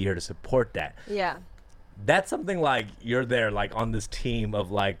I'm gonna be here to support that. Yeah. That's something like you're there like on this team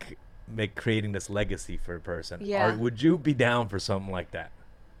of like creating this legacy for a person. Yeah. Or would you be down for something like that?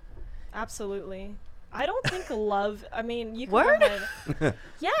 Absolutely. I don't think love. I mean, you can Word? go ahead.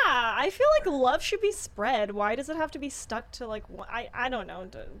 Yeah, I feel like love should be spread. Why does it have to be stuck to like? I don't know,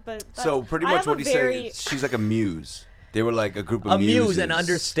 but So pretty I much have what a he's saying very- is she's like a muse. They were like a group of A muse and muses.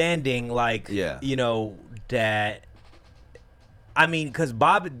 understanding, like, Yeah. you know, that. I mean, because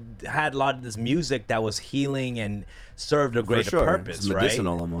Bob had a lot of this music that was healing and served a For greater sure. purpose, It's right?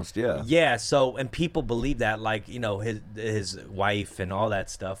 medicinal almost, yeah. Yeah, so and people believe that, like, you know, his wife and all that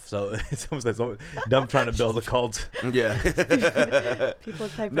stuff. So it's almost like so dumb trying to build a cult. Yeah. people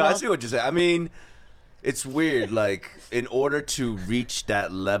type No, it I up. see what you're saying. I mean, it's weird. Like, in order to reach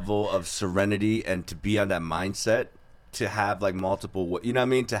that level of serenity and to be on that mindset, to have like multiple, you know what I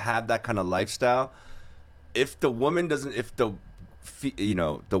mean? To have that kind of lifestyle, if the woman doesn't,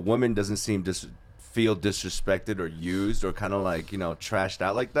 the woman doesn't seem to feel disrespected or used or kind of like, you know, trashed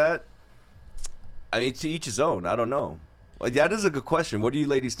out like that, I mean, to each his own. I don't know. Like, that is a good question. What do you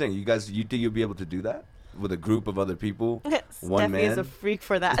ladies think? You think you'll be able to do that with a group of other people? One Steffi is man? a freak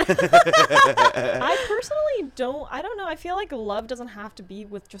for that. I personally don't. I don't know. I feel like love doesn't have to be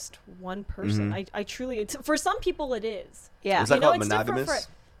with just one person. I truly. For some people, it is. Yeah. Is that You know, called it's different monogamous?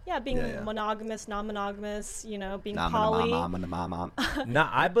 Yeah, being Yeah, yeah. monogamous, non-monogamous. You know, being Nah, poly. No,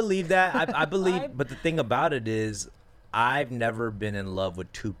 I believe that. I believe, I- but the thing about it is, I've never been in love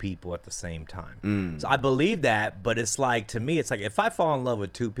with two people at the same time. So I believe that, but it's like, to me, it's like if I fall in love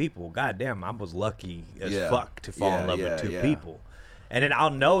with two people, goddamn, I was lucky as Yeah. fuck to fall in Yeah, love yeah, with two yeah. people. And then I'll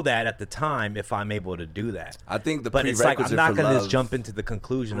know that at the time if I'm able to do that. I think the But it's like, I'm prerequisite not for going to love- just jump into the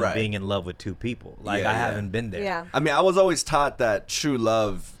conclusion Right. of being in love with two people. Like, Yeah, I yeah. haven't been there. Yeah. I mean, I was always taught that true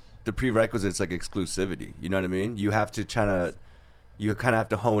love, the prerequisite is like exclusivity. You know what I mean? You have to you kind of have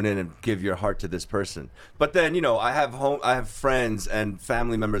to hone in and give your heart to this person. But then, you know, I have friends and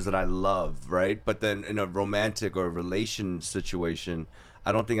family members that I love, right? But then in a romantic or relation situation,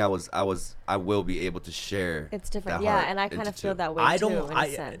 I don't think I will be able to share. It's different. that Yeah, heart and I kind into of feel two. that way I too, don't- in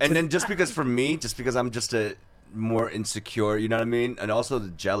a sense. And then just because I'm just a more insecure, you know what I mean? And also the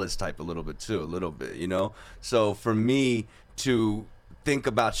jealous type a little bit, you know? So for me to think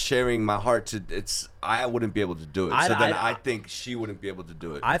about sharing my heart I wouldn't be able to do it. I think she wouldn't be able to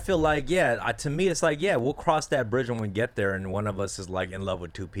do it. I feel like, to me, it's like, we'll cross that bridge when we get there, and one of us is like in love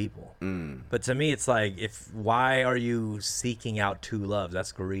with two people. But to me, it's like, why are you seeking out two loves?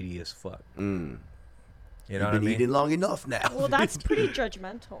 That's greedy as fuck. You know You've what I been mean? eating long enough now. Well, that's pretty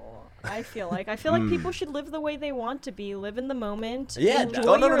judgmental. I feel like people should live the way they want to be, live in the moment. Yeah, enjoy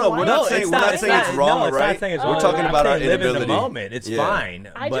no, your we're life. not saying it's wrong or right. Saying it's We're wrong. talking I'm about saying our live in the inability. moment. It's Yeah. fine.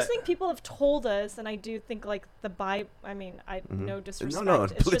 I but just think people have told us, and I do think like the Bible. I mean, no disrespect. No,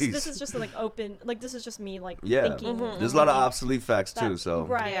 it's just, please. this is just like open. Like this is just me like Yeah. thinking. There's a lot of obsolete facts too, that- so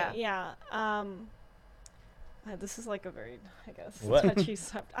Right. Yeah. Yeah. This is like a very, I guess, What? touchy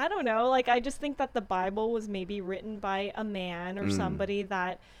subject. I don't know. Like, I just think that the Bible was maybe written by a man or somebody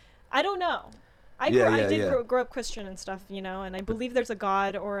that, I don't know. I did grow up Christian and stuff, you know, and I believe there's a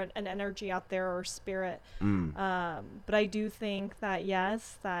God or an energy out there or spirit. But I do think that,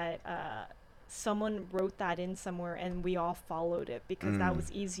 yes, that someone wrote that in somewhere and we all followed it because that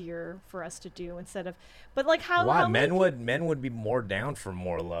was easier for us to do instead of, but like how why how many men would be more down for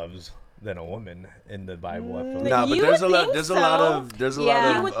more loves than a woman in the Bible. I feel like. no, but You there's a would lot. think There's a so. lot of. There's a Yeah. lot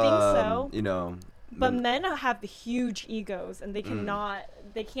of. You would think so. You know. But men have huge egos, and they cannot.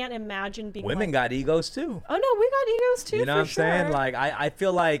 They can't imagine being. Women like, got egos too. Oh no, we got egos too. You know for what I'm saying? sure. Like I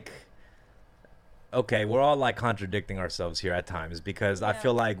feel like, okay, we're all like contradicting ourselves here at times because I Yeah.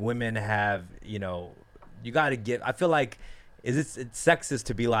 feel like women have, you know, you got to give. I feel like it's sexist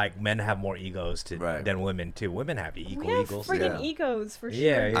to be like men have more egos Right. than women too. Women have we equal have egos. friggin' Yeah. egos for sure.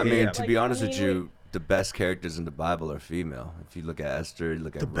 Yeah, I mean, yeah. to be honest with I mean, you, the best characters in the Bible are female. If you look at Esther, you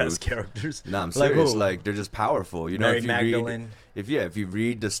look at The Ruth. best characters. No, I'm Like serious. who? Like they're just powerful. You know, Mary if you Magdalene. read, if you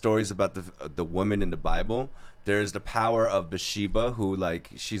read the stories about the women in the Bible, there's the power of Bathsheba, who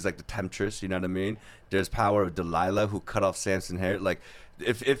like she's like the temptress. You know what I mean? There's power of Delilah, who cut off Samson's hair. Like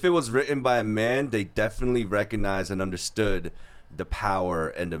if it was written by a man, they definitely recognized and understood the power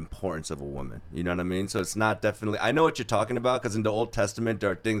and the importance of a woman. You know what I mean? So it's not definitely. I know what you're talking about because in the Old Testament there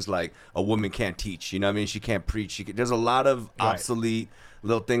are things like a woman can't teach. You know what I mean? She can't preach. There's a lot of Right. obsolete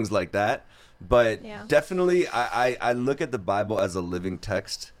little things like that. But Yeah. definitely, I look at the Bible as a living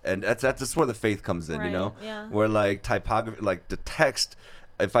text, and that's where the faith comes in. You Right, know, yeah. where like typography, like the text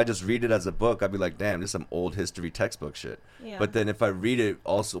if I just read it as a book, I'd be like, damn, this is some old history textbook shit. Yeah. But then if I read it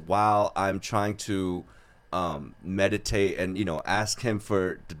also while I'm trying to meditate and, you know, ask him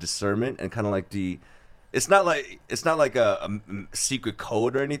for the discernment and kind of like it's not like a secret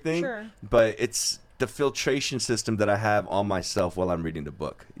code or anything, Sure. but it's the filtration system that I have on myself while I'm reading the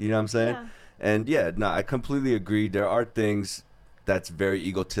book. You know what I'm saying? Yeah. And yeah, no, I completely agree. There are things that's very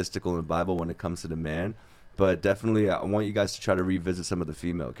egotistical in the Bible when it comes to the man, but definitely I want you guys to try to revisit some of the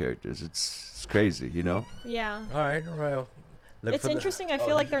female characters. It's crazy, you know? Yeah. All right. It's interesting. I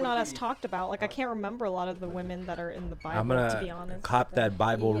feel like they're not as talked about. Like I can't remember a lot of the women that are in the Bible. I'm gonna to be honest, cop that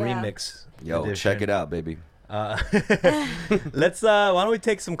Bible Yeah. remix. Yo, edition. check it out, baby. Let's why don't we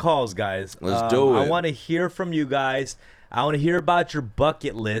take some calls, guys? Let's do it. I want to hear from you guys. I want to hear about your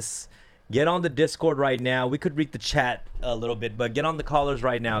bucket lists. Get on the Discord right now. We could read the chat a little bit, but get on the callers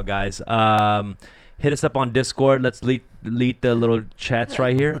right now, guys. Hit us up on Discord. Let's lead the little chats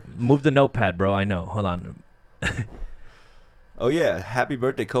right here. Move the notepad, bro. I know. Hold on. Oh yeah, happy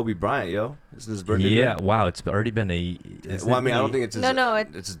birthday, Kobe Bryant, yo! This is his birthday. Yeah. day? Wow. It's already been a. Well, I mean, I don't think it's his, No,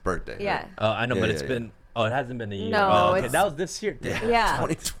 it's his birthday. Yeah. I know, Yeah, but yeah, it's yeah. been. Oh, it hasn't been a year. No, Oh, okay. it's- That was this year. Damn. Yeah.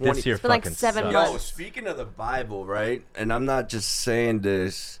 2020. This year been like fucking 7 sucks. months. Yo, speaking of the Bible, right? And I'm not just saying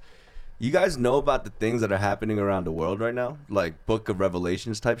this. You guys know about the things that are happening around the world right now, like Book of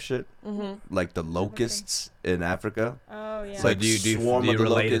Revelations type shit, like the locusts in Africa. Oh yeah. So So do you swarm of the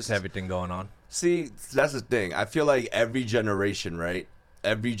relate it locusts. to everything going on? See, that's the thing. I feel like every generation, right?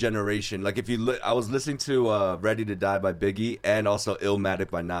 Every generation. Like if you I was listening to Ready to Die by Biggie and also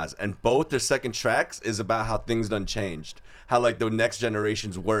Illmatic by Nas, and both their second tracks is about how things done changed. How like the next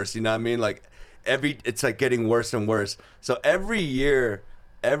generation's worse. You know what I mean? Like it's like getting worse and worse. So every year,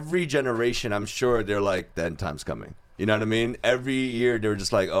 every generation, I'm sure they're like, the end time's coming. You know what I mean? Every year they're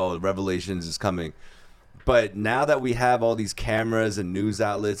just like, oh, Revelations is coming. But now that we have all these cameras and news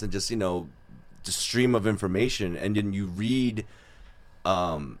outlets and just, you know, the stream of information, and then you read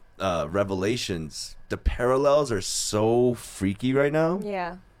Revelations, the parallels are so freaky right now.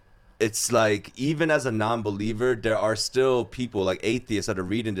 Yeah. It's like, even as a non-believer, there are still people like atheists that are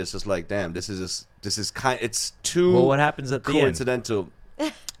reading this just like, damn, it's too Well, what happens at the end? coincidental.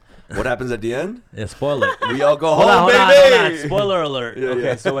 What happens at the end? Yeah, spoil it. We all go Hold home, on, baby. hold on. Spoiler alert. Yeah, Okay,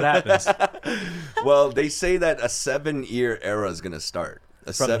 yeah. so what happens? Well, they say that a 7-year era is gonna start.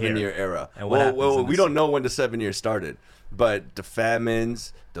 A From 7-year here. era. And what happens in We this? don't know when the 7 years started, but the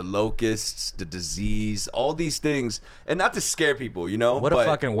famines, the locusts, the disease, all these things, and not to scare people, you know. What a but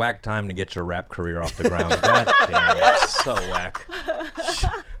fucking whack time to get your rap career off the ground. God damn, that's so whack.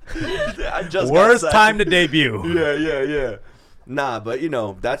 I just got Worst sacked. time to debut. Yeah. Nah, but you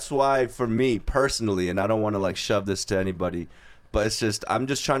know, that's why for me personally, and I don't want to like shove this to anybody, but it's just I'm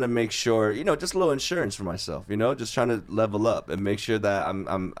just trying to make sure, you know, just a little insurance for myself, you know, just trying to level up and make sure that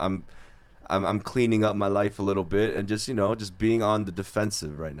I'm cleaning up my life a little bit and just, you know, just being on the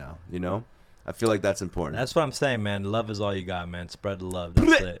defensive right now, you know. I feel like that's important. That's what I'm saying, man. Love is all you got, man. Spread the love.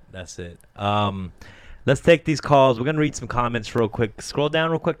 That's it. Let's take these calls. We're gonna read some comments real quick. Scroll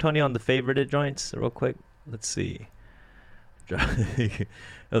down real quick, Tony, on the favorited joints real quick. Let's see.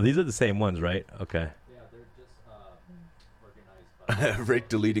 Oh, these are the same ones, right? Okay. Yeah, they're just organized by. Rick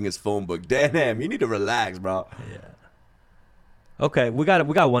deleting his phone book. Damn, you need to relax, bro. Yeah. Okay, we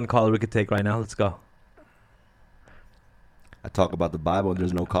got one caller we could take right now. Let's go. I talk about the Bible and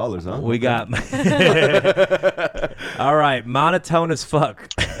there's no callers, huh? We got. All right, monotone as fuck.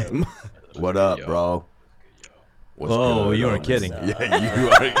 What up, bro? What's Oh, going you on? weren't kidding. Yeah, you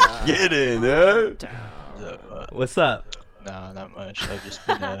are kidding, huh? What's up? Nah, not much. I've just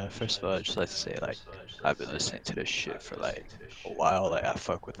been, first of all, I'd just like to say, like, I've been listening to this shit for, like, a while. Like, I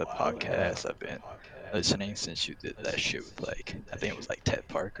fuck with the podcast. I've been listening since you did that shit with, like, I think it was, like, Ted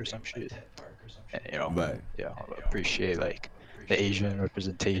Park or some shit. And, you know, Right. yeah, I appreciate, like, the Asian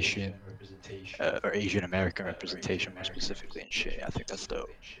representation, or Asian American representation more specifically and shit. I think that's dope.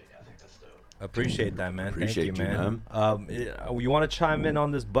 Appreciate that, man. Appreciate Thank you, you, man. You want to chime in on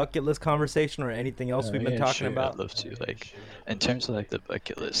this bucket list conversation or anything else we've been Yeah, talking sure, about? I'd love to. Like, in terms of like the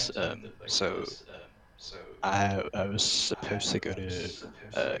bucket list, so I was supposed to go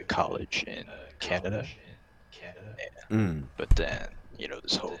to college in Canada, but then you know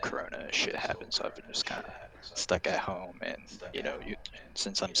this whole Corona shit happened, so I've been just kind of stuck at home, and you know,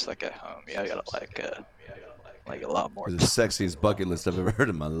 since I'm stuck at home, I got like a lot more. It's the sexiest bucket list I've ever heard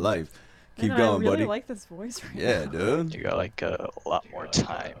in my life. Keep I going, really buddy. like this voice right Yeah, now. dude. You got like a lot more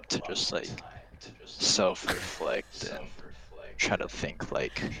time to just like self-reflect and try to think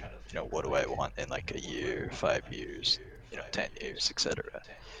like, you know, what do I want in like a year, 5 years, you know, 10 years, etc.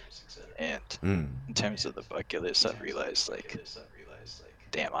 And in terms of the bucket list, I've realized like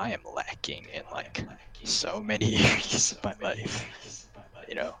damn, I am lacking in like so many areas of my life,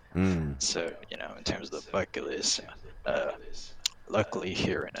 you know. So, you know, in terms of the bucket list, luckily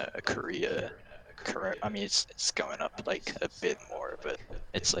here in Korea, I mean, it's going up like a bit more, but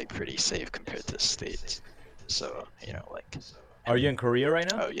it's like pretty safe compared to the States. So, you know, like. Are you in Korea right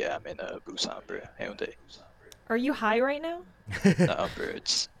now? Oh yeah, I'm in Busan, bro. Haeundae. Are you high right now? No, bro,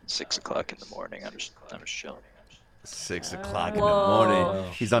 it's 6 o'clock in the morning. I'm just chilling. 6 o'clock in the Whoa.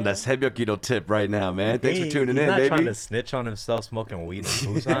 morning. He's on that 새벽기도 tip right now, man. Thanks for tuning he's in, not baby. trying to snitch on himself smoking weed in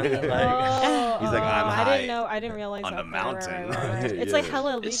Busan. Like, He's like, I'm I high didn't know. I didn't realize on that. the mountain. Right. It's like Yeah.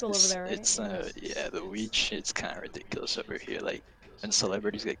 hella illegal over there, right? It's yeah, the weed shit's kind of ridiculous over here. Like, when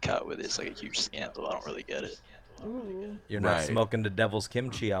celebrities get caught with it, it's like a huge scandal. I don't really get it. Ooh. you're not Right. smoking the devil's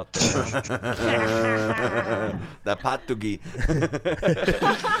kimchi out there. That patugi.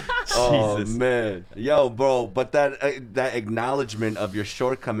 Oh Jesus. man, yo, bro. But that acknowledgement of your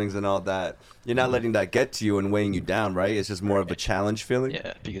shortcomings and all that, you're not letting that get to you and weighing you down, right? It's just more of a challenge feeling.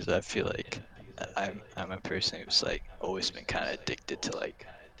 Yeah, because I feel like I'm a person who's like always been kind of addicted to like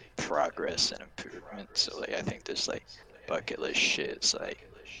progress and improvement. So like I think this like bucket list shit is like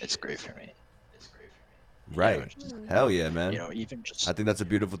it's great for me. Right. Hell yeah, man. You know, even just I think that's a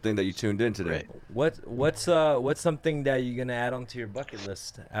beautiful thing that you tuned in today. Right. What's something that you're gonna add onto your bucket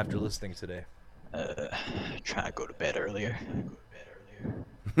list after listening today? trying to go to bed earlier.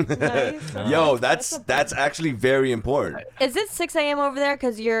 Nice. Yo, that's actually very important. Is it 6 a.m. over there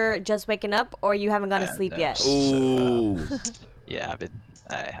because you're just waking up or you haven't gone to sleep no. yet? Ooh. Yeah,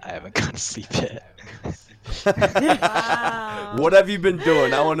 I haven't gone to sleep yet. Wow. What have you been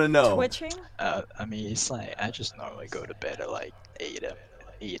doing? I want to know. Twitching? I mean, it's like I just normally go to bed at like 8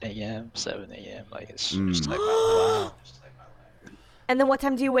 a.m., 7 a.m. Like it's just like my life. And then what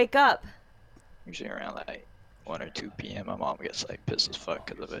time do you wake up? Usually around like 1 or 2 p.m. My mom gets like pissed as fuck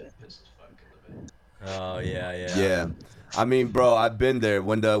because of it. Oh yeah. Yeah. I mean, bro, I've been there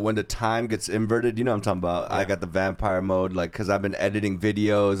when the time gets inverted. You know what I'm talking about? I got the vampire mode, like, because I've been editing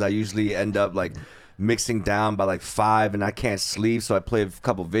videos. I usually end up like mixing down by like 5 and I can't sleep, so I play a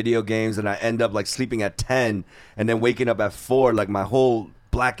couple video games and I end up like sleeping at 10 and then waking up at 4. Like my whole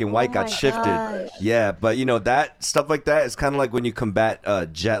black and white got my shifted. gosh. Yeah, but you know, that stuff like that is kind of like when you combat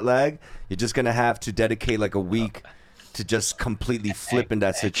jet lag. You're just gonna have to dedicate like a week to just completely flip in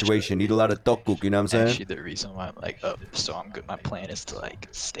that situation. Eat a lot of tteokguk, you know what I'm saying? Actually, the reason why I'm like up, so I'm good. My plan is to like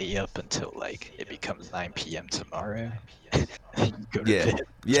stay up until like it becomes 9 p.m. tomorrow. Go to Yeah. bed.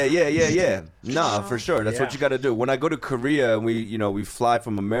 Yeah. Nah, for sure. That's what Yeah. you got to do. When I go to Korea and we fly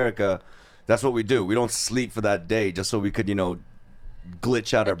from America, that's what we do. We don't sleep for that day just so we could,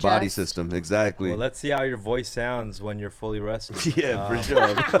 glitch out our body Adjust. system. Exactly. Well, let's see how your voice sounds when you're fully rested. Yeah, for sure.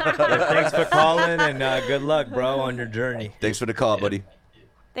 Yeah, thanks for calling and good luck, bro, on your journey. Thanks for the call, buddy.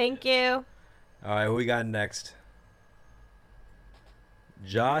 Thank you. All right, who we got next?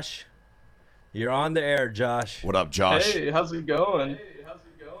 Josh, you're on the air, Josh. What up, Josh? Hey, how's it going?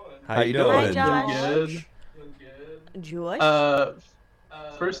 How you doing? doing? Hi, Doing Josh. good. Jewish?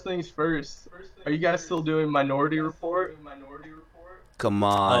 First things first. Are you guys still doing Minority Report? Come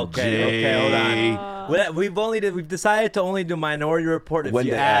on, Okay, hold on. We've decided to only do Minority Report if When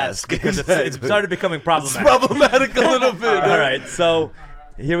you they ask ask. because it's started becoming It's problematic. problematic a little bit. All right, so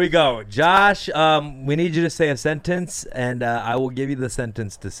here we go. Josh, we need you to say a sentence, and I will give you the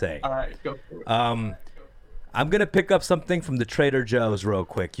sentence to say. All right, go for it. I'm going to pick up something from the Trader Joe's real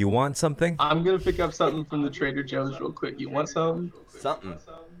quick. You want something? I'm gonna pick up something from the Trader Joe's real quick. You want something? Something.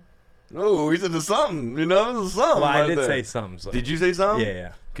 Oh, he said the something. It's a something. Well, I right did there. say something. So. Did you say something?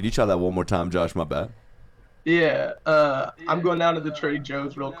 Yeah. Could you try that one more time, Josh? My bad. Yeah. I'm going down to the Trader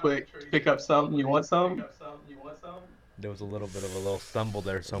Joe's real quick to pick up something. You want something? There was a little bit of a little stumble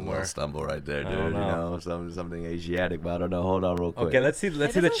there A somewhere. little stumble right there, I dude. don't know. Something Asiatic, but I don't know. Hold on, real quick. Okay, let's see the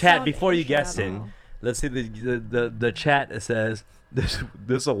doesn't chat sound before you Asian guess at it. all. Let's see the chat. It says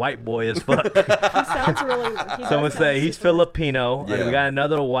this a white boy as fuck. He sounds really. He Someone does say sound he's super- Filipino. Yeah. And we got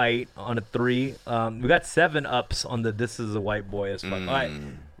another white on a 3. We got 7 ups on the this is a white boy as fuck. All right,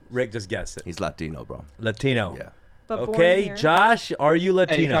 Rick, just guess it. He's Latino, bro. Latino. Yeah. but born Okay, here. Josh, are you Hey,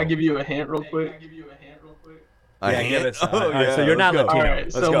 Latino? can I give you a hint real quick? Yeah, give us. Oh, All right, so yeah, you're not let's go. Latino. All right,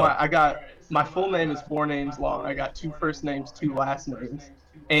 Let's so go. my full name is 4 names long. I got 2 first names, 2 last names,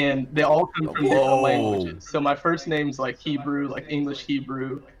 and they all come from different Whoa. languages. So my first name's like Hebrew, like English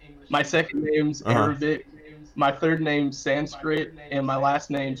Hebrew. My second name's Arabic. My third name's Sanskrit, and my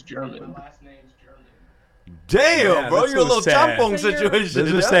last name's German. Damn, Yeah, bro, this you're a little was sad. champong So you're- situation.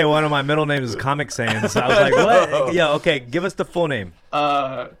 Let's just say one of my middle names is Comic Sans. I was like, what? Yeah, okay, give us the full name.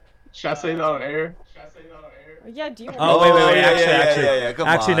 Should I say that on air? Yeah, do you? Oh, wait. Yeah, come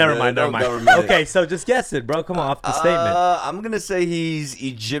Actually, on, never man. mind. No government. Okay, so just guess it, bro. Come on, off the statement. I'm gonna say he's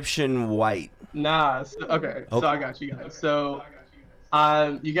Egyptian white. Nah. Okay. So I got you guys. So,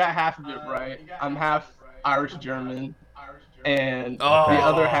 you got half of it right. I'm half Irish German, and the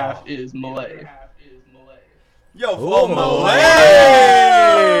other half is Malay. Yo, Malay!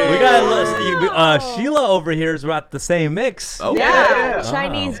 We got Sheila over here is about the same mix. Okay. Yeah,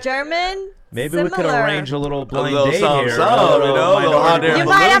 Chinese, German. Maybe we could similar. arrange a little blind little date something, here. something, you know, a little hot air You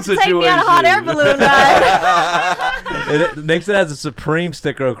might have to take me on a hot air balloon ride. It makes it as a Supreme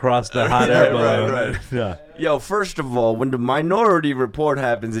sticker across the hot air balloon. Right. Yeah. Yo, first of all, when the Minority Report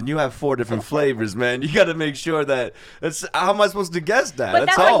happens and you have 4 different flavors, man, you got to make sure that it's. How am I supposed to guess that? But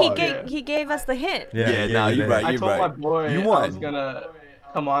that's that's all. what he gave us the hint. Yeah, you're right. I told my boy You I won. was gonna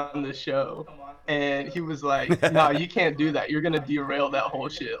come on the show, and he was like, "No, you can't do that. You're gonna derail that whole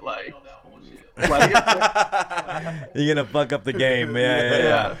shit." Like You're gonna fuck up the game.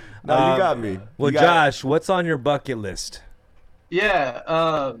 Yeah. No, you got me. Well, Josh, what's on your bucket list?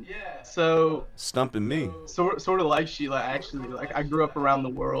 Yeah. So Stumping me. sort of like Sheila, actually. Like I grew up around the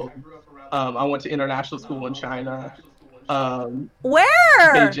world. I went to international school in China.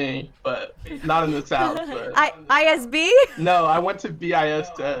 Where? Beijing, but not in the south. But ISB? no, I went to BISS,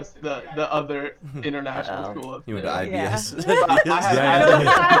 the other international school. You went to IBS.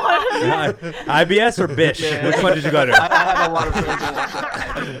 IBS or Bish? Yeah. Which one did you go to? I had a lot of friends that went to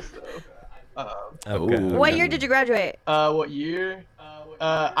IBS, so. Okay. Ooh. What year did you graduate? What year?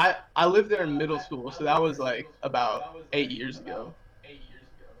 I lived there in middle school, so that was like about 8 years ago.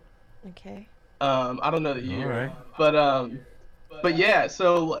 Okay. I don't know the year, Alright. but yeah.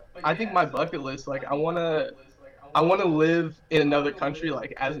 So I think my bucket list, like, I wanna live in another country,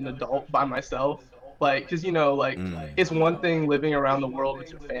 like, as an adult by myself, like, cause you know, like, it's one thing living around the world with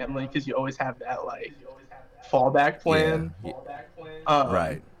your family, cause you always have that like fallback plan.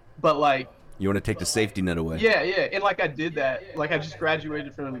 Right. But like, You want to take the safety net away. yeah, and like I did that. Like I just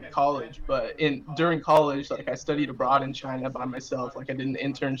graduated from college, but during college, like I studied abroad in China by myself. Like I did an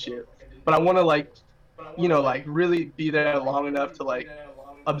internship. But I want to like, you know, like really be there long enough to like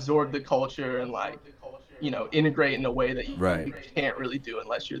absorb the culture and like, you know, integrate in a way that you can't really do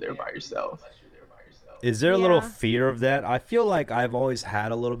unless you're there by yourself. Is there a little fear of that? I feel like I've always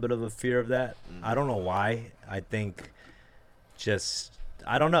had a little bit of a fear of that. I don't know why. I think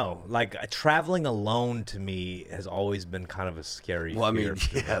I don't know. Like traveling alone to me has always been kind of a scary fear. Well, I mean,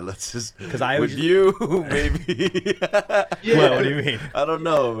 yeah, let's just. Because I with you, maybe. Well, what do you mean? I don't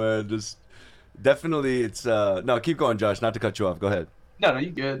know, man. Just definitely, it's no. Keep going, Josh. Not to cut you off. Go ahead. No,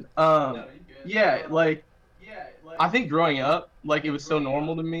 you good. Yeah, like I think growing up, like it was so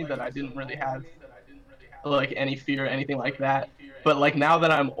normal to me that I didn't really have like any fear or anything like that. But like now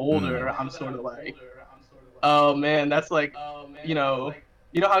that I'm older, I'm sort of like, oh man, that's like, you know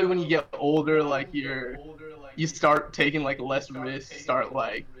how when you get older, like you start taking like less risks, start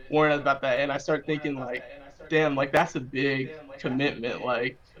like worrying about that, and I start thinking like, damn, like that's a big commitment.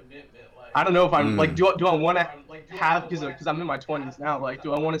 Like I don't know if I'm like, do I want to have, because I'm in my 20s now, like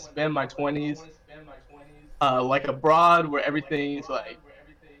do I want to spend my 20s like abroad where everything's like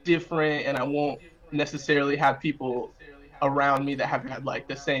different and I won't necessarily have people around me that have had like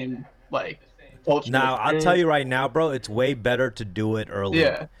the same like culture. Now, I'll tell you right now, bro, it's way better to do it early.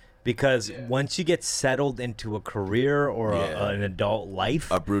 Yeah. Because once you get settled into a career or an adult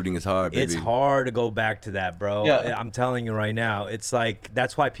life, uprooting is hard, baby. It's hard to go back to that, bro. Yeah. I'm telling you right now. It's like,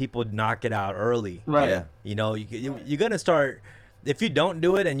 that's why people knock it out early. Right. Yeah. You know, you're going to start, if you don't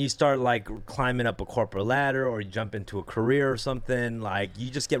do it and you start like climbing up a corporate ladder or you jump into a career or something, like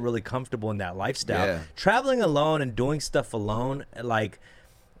you just get really comfortable in that lifestyle. Yeah. Traveling alone and doing stuff alone, like,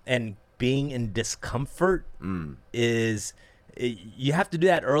 and being in discomfort is... You have to do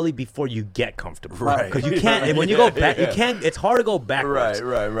that early before you get comfortable, right? Because you can't. When you go back, you can't. It's hard to go backwards,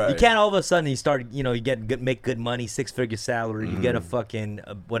 right. You can't all of a sudden you start. You make good money, 6-figure salary. You get a fucking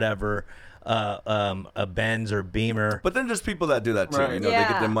whatever, a Benz or Beamer. But then there's people that do that too. Right. You know, they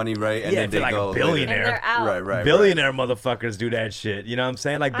get their money right, and then they like go a billionaire. And they're out. Right. Billionaire motherfuckers do that shit. You know what I'm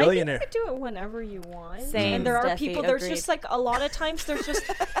saying? Like billionaire. I think you can do it whenever you want. Same, And there are Steffi, people. There's agreed. just like a lot of times. There's just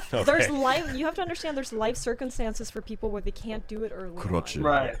there's life. You have to understand. There's life circumstances for people where they can't do it early on.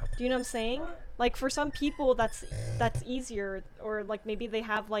 Right. Do you know what I'm saying? Like for some people, that's easier, or like maybe they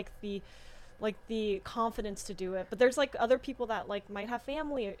have like the confidence to do it. But there's like other people that like might have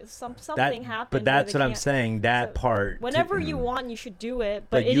family. Something happened. But that's what I'm saying. That part. Whenever you want, you should do it.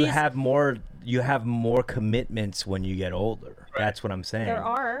 But you have more commitments when you get older. That's what I'm saying. There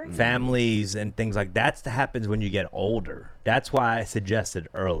are families and things like that. That happens when you get older. That's why I suggested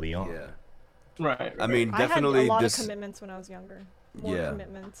early on. Yeah. Right. I mean, I definitely had a lot this. of commitments when I was younger. More Yeah.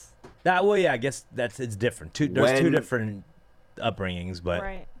 commitments. I guess it's different. There's two When- different upbringings, but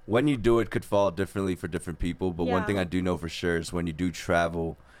Right. When you do it could fall differently for different people, but one Yeah. thing I do know for sure is when you do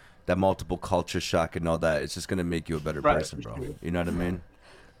travel, that multiple culture shock and all that, it's just gonna make you a better Right, person, for bro. sure. You know what I mean?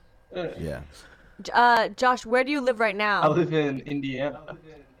 Yeah. Yeah. Josh, where do you live right I now? live in Indiana.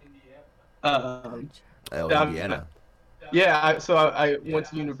 Oh, Yeah, Indiana. Yeah, I went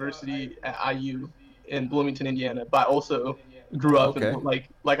to university at IU in Bloomington, Indiana, but I also grew up Okay. in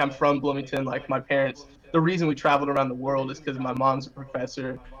like I'm from Bloomington. Like my parents, the reason we traveled around the world is because my mom's a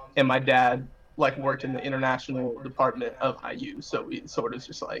professor and my dad like worked in the international department of IU. So we sort of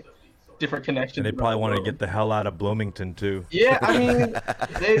just like different connections. and they around probably the want to world. get the hell out of Bloomington too. Yeah, I mean,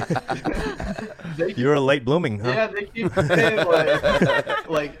 they You're a late blooming, huh? yeah, they keep saying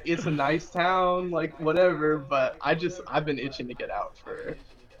like it's a nice town, like whatever. But I've been itching to get out for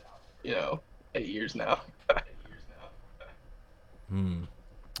 8 years now.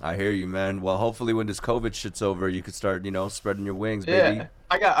 I hear you, man. Well, hopefully when this COVID shit's over, you could start, spreading your wings, baby. Yeah,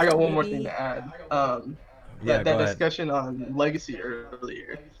 I got one more thing to add. Yeah, That go ahead. discussion on legacy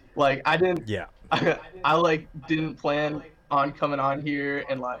earlier, like I didn't, Yeah. I like didn't plan on coming on here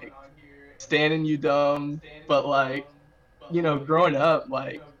and like standing you dumb, but like, growing up,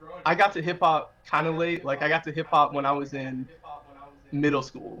 like I got to hip hop kind of late. Like I got to hip hop when I was in middle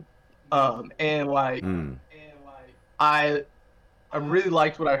school, and like I really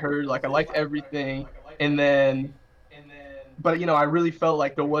liked what I heard. Like I liked everything, but I really felt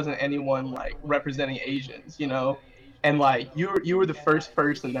like there wasn't anyone like representing Asians, and like you were the first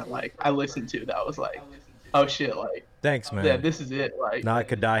person that like I listened to that was like, oh shit, like Thanks, man. yeah, this is it, like Now I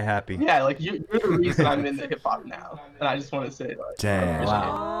could die happy. yeah, like you're the reason I'm into hip hop now, and I just want to say like, Damn.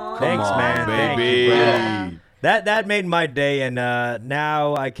 Wow. Come Thanks, on, man. Thank you, baby. bro. Yeah. That made my day, and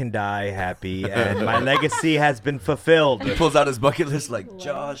now I can die happy, and my legacy has been fulfilled. He pulls out his bucket list like,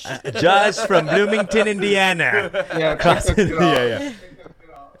 Josh. Just from Bloomington, Indiana. yeah, Yeah.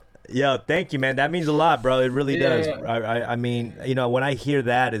 Yo, thank you, man. That means a lot, bro. It really Yeah, does. yeah. I mean, when I hear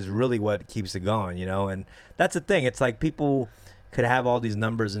that is really what keeps it going, and that's the thing. It's like people could have all these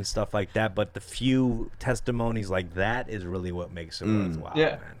numbers and stuff like that, but the few testimonies like that is really what makes it worthwhile, Yeah.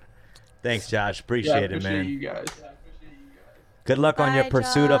 man. Thanks, Josh. Yeah, Appreciate I it, man. you guys. Good luck on your Bye,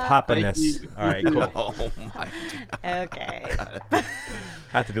 pursuit of Josh. happiness. Thank you. All right, cool. Oh my. Okay. I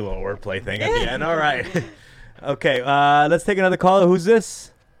have to do a little wordplay thing at the end. All right. Okay, let's take another caller. Who's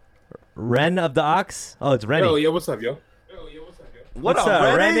this? Ren of the Ox? Oh, it's Rennie. Yo, what's up, yo? What What's up,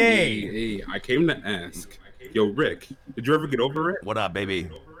 up, Rennie? Rennie? Hey, I came to ask. Yo, Rick, did you ever get over it? What up, baby?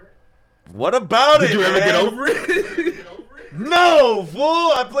 What about it? Did you ever man? get over it? No, fool!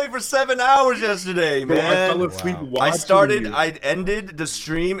 I played for 7 hours yesterday, Bro, I fell man. asleep Wow. watching you. I ended the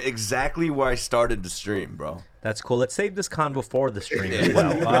stream exactly where I started the stream, bro. That's cool. Let's save this convo for the stream as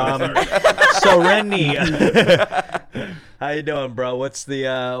well. So, Rennie, how you doing, bro? What's the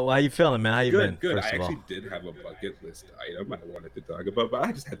how you feeling, man? How you been? Good. I First of all, actually did have a bucket list item I wanted to talk about, but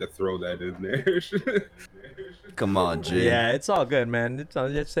I just had to throw that in there. Come on, G. yeah, it's all good, man.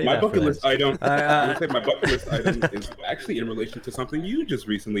 Just say My that for bucket list this. item. I would say my bucket list item is actually in relation to something you just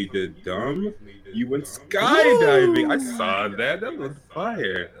recently did, Dom. You went skydiving. I saw that. That was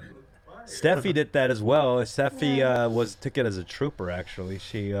fire. Steffi did that as well. Steffi took it as a trooper. Actually,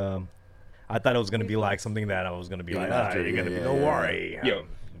 she. I thought it was gonna be like something that I was gonna be like, after, you're gonna be, yeah, don't yeah. worry. Yo,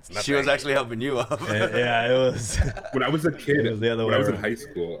 It's She was nothing." actually helping you up. Yeah, it was. When I was a kid, It was the other when way I was in around. high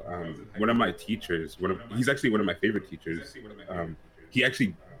school, one of my teachers, he's actually one of my favorite teachers. He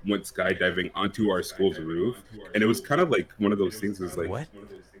actually went skydiving onto our school's roof, and it was kind of like one of those things. Was like, What?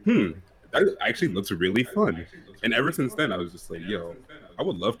 that actually looks really fun. And ever since then, I was just like, yo, I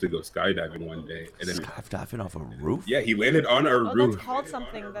would love to go skydiving one day. And then, Skydiving off a roof? yeah, he landed on our Oh, roof. that's called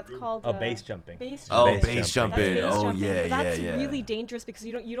something. That's called Base jumping. Base Oh, jumping. Base base jumping. jumping. That's base Oh, jumping. yeah, But yeah, that's yeah. really dangerous because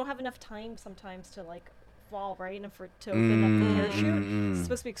you don't have enough time sometimes to like fall right and to open up the parachute. It's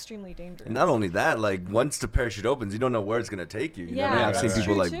supposed to be extremely dangerous. Not only that, like once the parachute opens, you don't know where it's gonna take you. You know what I mean? Yeah, I've seen that's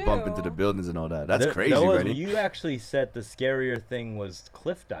people true, like bump too. into the buildings and all that. That's There- crazy, there was- Rennie. You actually said the scarier thing was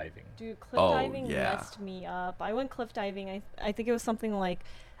cliff diving. Dude, cliff Oh, diving yeah. messed me up. I went cliff diving. I think it was something like,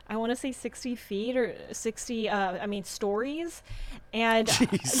 I want to say 60 feet or 60, stories. And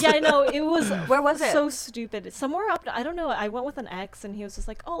Jeez. yeah, I know it was. Where was it? So stupid. Somewhere up. I don't know. I went with an ex, and he was just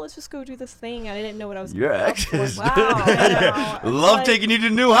like, "Oh, let's just go do this thing." And I didn't know what I was. Your up ex for. is- Wow. I know. Love Like, taking you to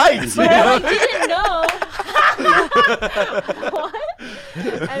new heights. But I didn't know.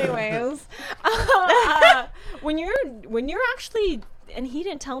 What? Anyways, when you're actually and he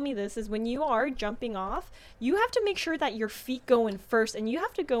didn't tell me this, is when you are jumping off, you have to make sure that your feet go in first, and you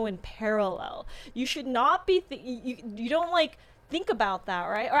have to go in parallel. You should not be you don't like think about that,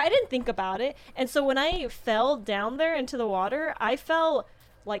 right? Or I didn't think about it, and so when I fell down there into the water, I fell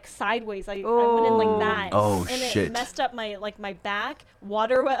like sideways. I went in like that. Oh, and shit. it messed up my back.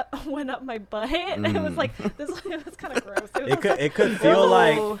 Water went up my butt. It was like this. It was kind of gross. It could feel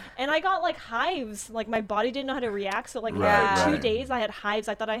like. And I got like hives. Like my body didn't know how to react. So like for 2 days I had hives.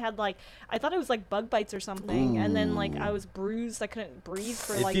 I thought it was like bug bites or something. And then like I was bruised. I couldn't breathe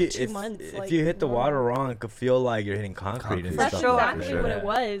for like 2 months. If you hit the water wrong, it could feel like you're hitting concrete and That's stuff. exactly what it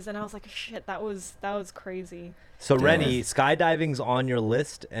was. And I was like, shit, that was crazy. So Rennie, skydiving's on your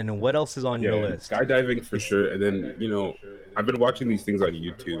list, and what else is on your list? Skydiving for sure, and then I've been watching these things on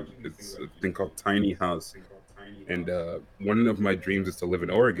YouTube. It's a thing called Tiny House, and one of my dreams is to live in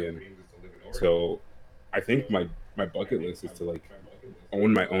Oregon. So I think my bucket list is to like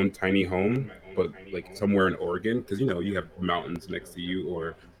own my own tiny home, but like somewhere in Oregon, because you have mountains next to you,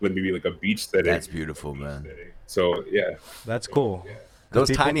 or maybe like a beach setting. That's beautiful, man. So yeah, that's cool. Those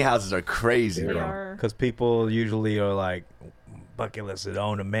tiny houses are crazy, They bro. are. Because people usually are like, bucket list to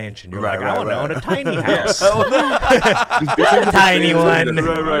own a mansion. You're Right, like, I want to own a tiny house. a tiny one.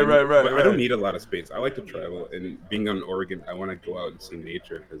 Right. But I don't need a lot of space. I like to travel, and being on Oregon, I want to go out and see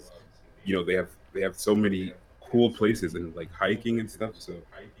nature because, they have so many cool places and like hiking and stuff. So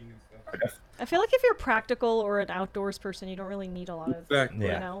I feel like if you're practical or an outdoors person, you don't really need a lot of, Exactly.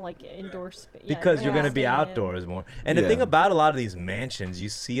 like indoor space. Because you're going to be staying in. outdoors more. And the thing about a lot of these mansions, you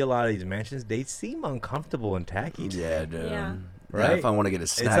see a lot of these mansions, they seem uncomfortable and tacky. Yeah, dude. Yeah. Right? If I want to get a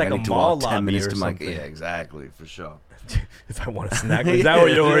snack, like I a need to mall walk 10 lobby minutes or to my... something. Yeah, exactly, for sure. If I want a snack, is that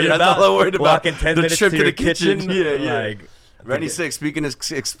what you're worried That's about? all I'm worried about. Walking 10 The minutes trip to to your the kitchen. Yeah. Like, Rennie said, speaking of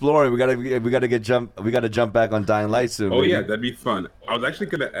exploring, we gotta jump back on Dying Light soon. Oh baby. yeah, that'd be fun. I was actually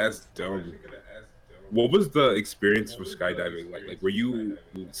gonna ask what was the experience with skydiving like? Like, were you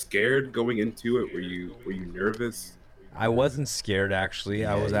scared going into it? Were you nervous? I wasn't scared, actually.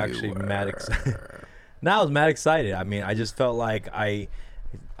 I was you actually mad were. excited. No, I was mad excited. I mean, I just felt like I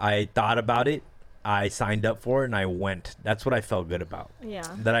thought about it. I signed up for it and I went. That's what I felt good about. Yeah.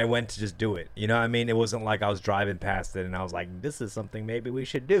 That I went to just do it. You know what I mean? It wasn't like I was driving past it and I was like, this is something maybe we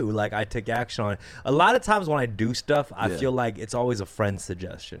should do. Like, I took action on it. A lot of times when I do stuff, I feel like it's always a friend's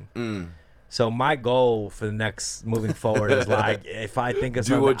suggestion. So my goal for the next moving forward is like, if I think of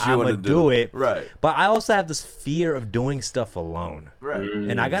something, I'm gonna do it. Right. But I also have this fear of doing stuff alone. Right.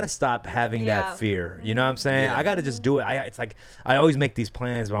 And I gotta stop having that fear. You know what I'm saying? Yeah. I gotta just do it. It's like I always make these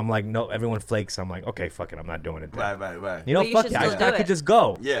plans, but I'm like, no, everyone flakes. I'm like, okay, fuck it, I'm not doing it. Then. Right. You know, But you fuck should it. still do I could it. just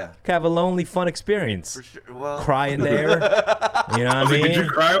go. Yeah. Could have a lonely, fun experience. For sure. Well, Cry in the air. You know what I Did mean? you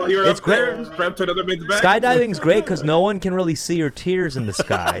cry while you were It's up there, great. strapped to another man's back? Skydiving's great because no one can really see your tears in the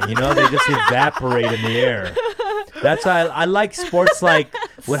sky. You know, they just evaporate in the air. That's why I like sports like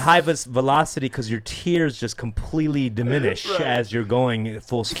with high velocity because your tears just completely diminish as you're going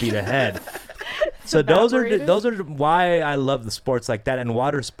full speed ahead. So those are why I love the sports like that and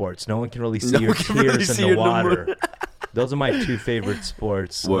water sports. No one can really see your tears in the water. Those are my two favorite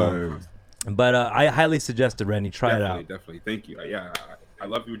sports. Word. But I highly suggest it, Rennie. Try it out. Definitely. Thank you. Yeah, I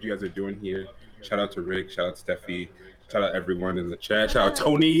love what you guys are doing here. Shout out to Rick. Shout out to Steffi. Shout out everyone in the chat. Shout out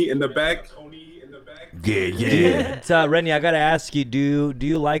Tony in the back. Yeah. So, Rennie, I gotta ask you: Do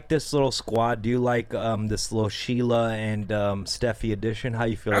you like this little squad? Do you like this little Sheila and Steffi edition? How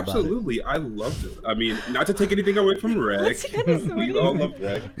you feel about it? Absolutely, I love it. I mean, not to take anything away from Rick. We all love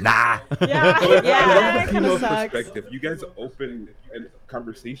Rick. Nah. Yeah. I love Yeah. the female perspective. You guys open a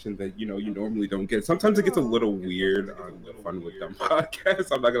conversation that you normally don't get. Sometimes it gets a little weird on the Fun with Dumb podcast.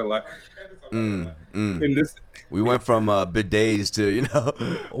 I'm not gonna lie. In this, We went from bidets to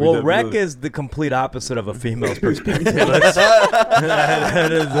Well, Rec is the complete opposite of a female's perspective.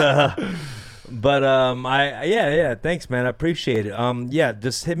 That is, but yeah, thanks, man. I appreciate it. Yeah,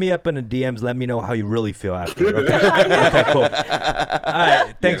 just hit me up in the DMs. Let me know how you really feel after. Okay, okay, cool. All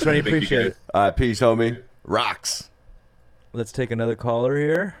right, thanks, Rennie. Appreciate it. All right, peace, homie. Rocks. Let's take another caller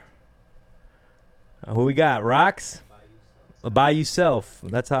here. Who we got? Rocks? By yourself.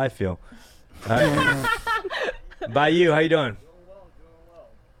 That's how I feel. All right. By you, how you doing?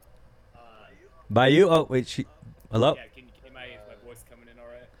 By you? Oh, wait. Hello? Yeah, can my voice coming in all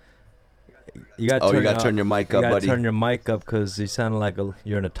right? You got You got to turn your mic up, you buddy. turn your mic up because you sound like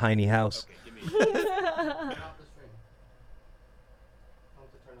you're in a tiny house.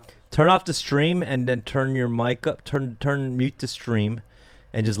 Turn off the stream and then turn your mic up. Turn mute the stream,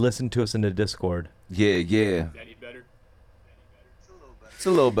 and just listen to us in the Discord. Yeah. Is that any better? It's a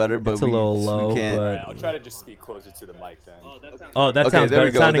little better, but It's a little low, can't. but- Alright, I'll try to just speak closer to the mic then. Oh, that Okay, sounds there better.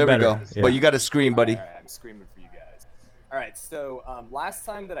 we go. Sounding There we better. go. Yeah. But you got to scream, buddy. Alright, I'm screaming for you guys. Alright, so last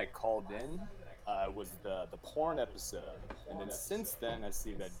time that I called in was the porn episode. And then since then, I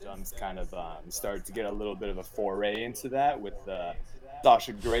see that Dumb's kind of started to get a little bit of a foray into that with the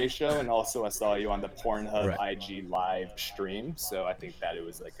Sasha Grey show. And also I saw you on the Pornhub IG live stream. So I think that it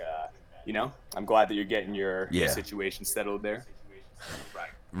was like I'm glad that you're getting your situation settled there.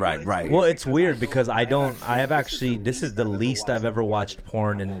 Right. Well, it's weird because this is the least I've ever watched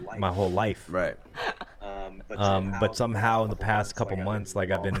porn in my whole life. Right. But somehow in the past couple months, like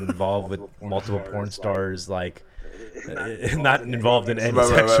I've been involved with multiple porn stars, like not involved in any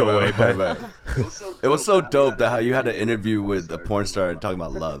sexual way, but it was so dope that how you had an interview with a porn star talking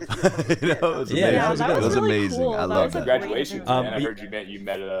about love. It was amazing. that was good. It was really amazing. cool. I That love was a that. great Congratulations, interview. man. I heard you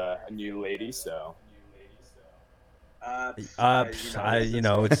met a new lady, so.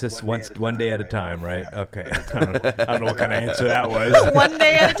 It's just one day at a time, right? Okay. I don't know what kind of answer that was. One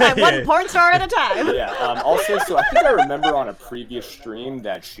day at a time, one porn star at a time. Yeah. Also, so I think I remember on a previous stream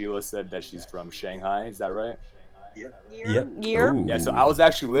that Sheila said that she's from Shanghai. Is that right? Yep. Year? Ooh. Yeah. So I was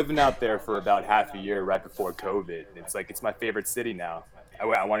actually living out there for about half a year right before COVID. It's my favorite city now.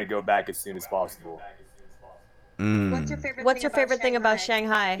 I want to go back as soon as possible. What's your favorite thing about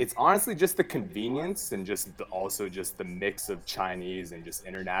Shanghai? It's honestly just the convenience and also the mix of Chinese and just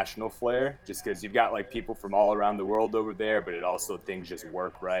international flair. Just because you've got like people from all around the world over there, but things just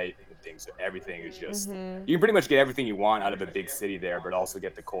work right. Everything is just you can pretty much get everything you want out of a big city there, but also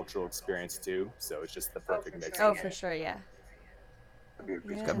get the cultural experience too. So it's just the perfect mix. Oh, for sure, yeah.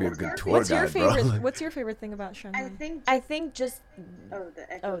 It's gotta be a good tour What's your guide, bro. favorite? What's your favorite thing about Shanghai? I think just the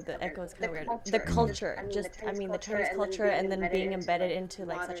echo is kind of weird. The culture, the Chinese culture, and then being embedded into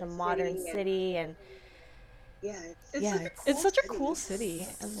like such a modern city, and It's such a cool city.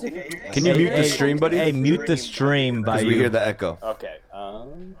 Can you mute the stream, buddy? Hey, mute the stream by Because you. we hear the echo. Okay.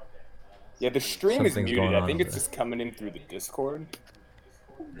 Yeah, the stream is Something's muted. going I on think over it's just coming in through the Discord.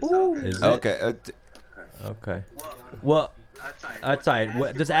 Is it? Okay. Okay. Well, that's all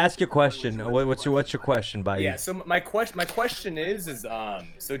right. Just ask your question. What's your question, by you? Yeah. So my question is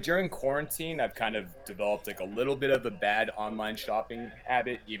so during quarantine, I've kind of developed like a little bit of a bad online shopping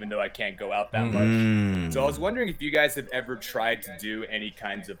habit, even though I can't go out that much. So I was wondering if you guys have ever tried to do any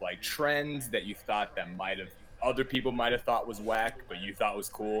kinds of like trends that you thought that other people might have thought was whack, but you thought was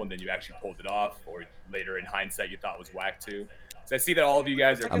cool, and then you actually pulled it off, or later in hindsight you thought was whack too. So I see that all of you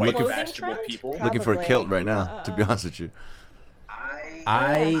guys are quite looking- fashionable people. Looking for a kilt right now, to be honest with you.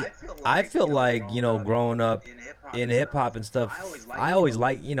 I feel like, growing up in hip hop and stuff, I always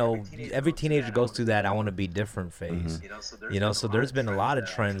like, every teenager goes through that I want to be different phase. So there's been a lot of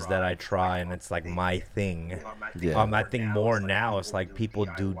trends that I try, and it's like my thing. Yeah. I think more now it's like people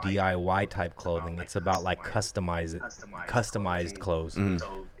do DIY type clothing. It's about like customized clothes.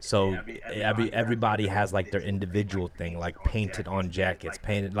 So everybody has like their individual thing, like painted on jackets,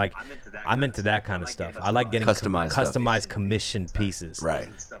 painted like I'm into that kind of stuff. I like getting customized commissioned pieces. Right.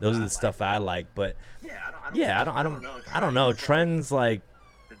 Those are the stuff I like, but yeah, I don't know. Trends like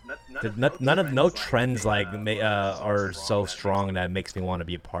no trends like are so strong that it makes me want to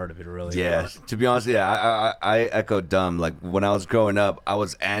be a part of it. Really. Yeah. To be honest, yeah, I echo Dumb. Like when I was growing up, I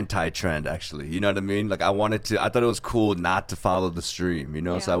was anti-trend actually. You know what I mean? Like I thought it was cool not to follow the stream.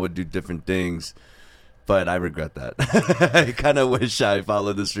 So I would do different things. But I regret that. I kind of wish I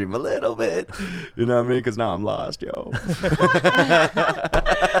followed the stream a little bit. You know what I mean? Because now I'm lost, yo.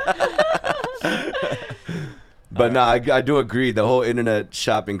 But no, I do agree. The whole internet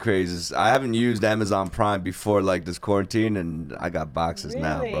shopping craze is. I haven't used Amazon Prime before like this quarantine, and I got boxes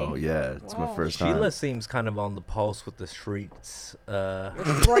now, bro. Yeah, it's my first time. Sheila seems kind of on the pulse with the streets.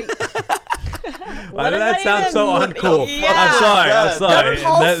 right. Why did that sound so uncool? Yeah. I'm sorry. The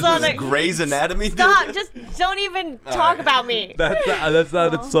pulse on it. Grey's Anatomy. Stop! Just don't even talk about me. That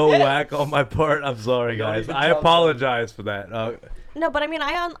sounded so whack on my part. I'm sorry, guys. I apologize for that. No, but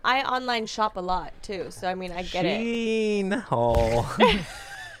I online shop a lot too, so I get it. Sheen. Oh.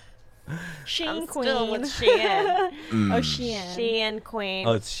 Shein I'm Queen. still with Shein. Oh, Shein. Shein Queen.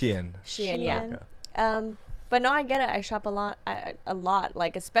 Oh, it's Shein. Shein, yeah. Okay. But no, I get it. I shop a lot,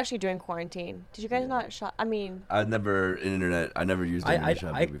 like especially during quarantine. Did you guys not shop? I never used internet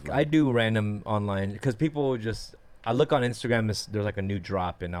shopping before. I do random online because people just. I look on Instagram. There's like a new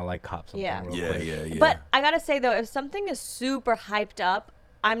drop, and I like cop something. Yeah. Real quick. Yeah. But I gotta say though, if something is super hyped up,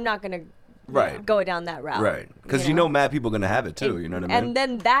 I'm not gonna go down that route. Right. Because mad people gonna have it too. You know what I mean? And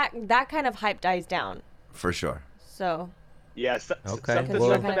then that kind of hype dies down. For sure. So. Yeah. Okay. Something Well,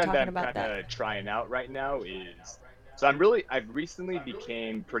 that I'm about kind of trying out right now is So I've recently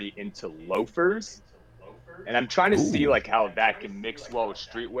became pretty into loafers, and I'm trying to see like how that can mix well with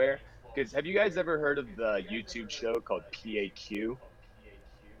streetwear. Because have you guys ever heard of the YouTube show called PAQ?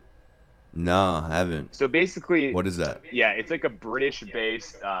 No, I haven't. So basically, what is that? Yeah, it's like a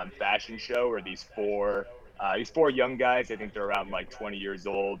British-based fashion show where these four young guys, I think they're around like 20 years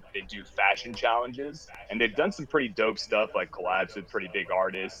old, they do fashion challenges, and they've done some pretty dope stuff, like collabs with pretty big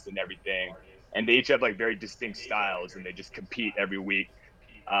artists and everything. And they each have like very distinct styles, and they just compete every week.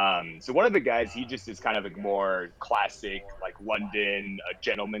 So one of the guys, he just is kind of like more classic, like London,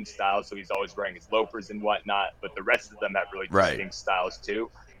 gentleman style. So he's always wearing his loafers and whatnot. But the rest of them have really distinct styles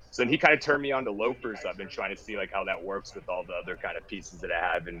too. So he kind of turned me on to loafers. I've been trying to see like how that works with all the other kind of pieces that I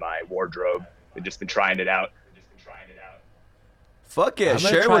have in my wardrobe. I've just been trying it out. Fuck yeah,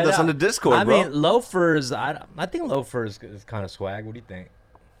 share with us on the Discord, bro. I mean, loafers, I think loafers is kind of swag. What do you think?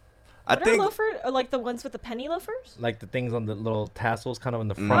 I think loafers are like the ones with the penny loafers? Like the things on the little tassels kind of in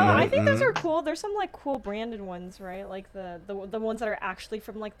the front. Oh, right? I think those are cool. There's some like cool branded ones, right? Like the ones that are actually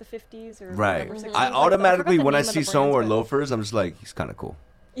from like the 50s or right. whatever, 60s. I automatically when I see someone wear loafers, I'm just like, he's kind of cool.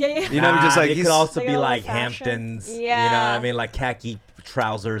 Yeah. You know, just like it he's could also like be a like little fashion. Hamptons. Yeah. You know what I mean? Like khaki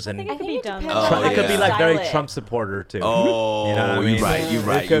trousers and I think it could be done. it could be like very Style it. Trump supporter too. Oh, you know what I mean? you're right. You're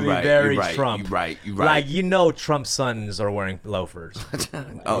right. It could You're be right. very You're right. Trump. You're right. You're right. Like you know, Trump's sons are wearing loafers.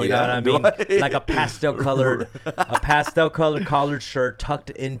 Oh, you know what I mean? Like a pastel colored collared shirt tucked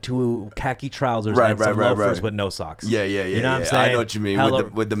into khaki trousers and some loafers with no socks. Yeah. You know what I'm saying? I know what you mean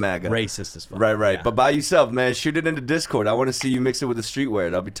with the MAGA. Racist as fuck. Right. Yeah. But by yourself, man. Shoot it in the Discord. I want to see you mix it with the streetwear.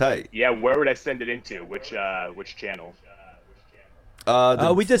 That'll be tight. Yeah, where would I send it into? Which channel?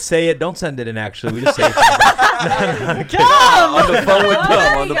 We just say it. Don't send it in. Actually, we just say it. On the phone with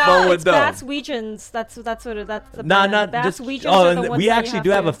Dumb. On the phone with Dumb. That's Weegens. That's the not That's just. Weegens Oh, are the and ones we that you actually have do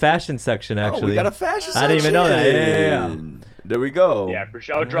have to- a fashion section. Actually, Oh, we got a fashion section. I didn't even know that. Yeah. There we go. Yeah, for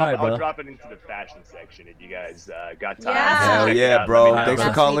sure. I'll drop it into the fashion section if you guys got time. Yeah. Hell Check it yeah, out. bro. Let me know. Thanks for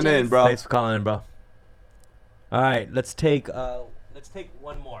That's calling in, Weegens. bro. Thanks for calling in, bro. All right, let's take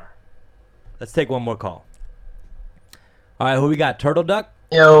one more. Let's take one more call. All right, who we got? Turtle Duck.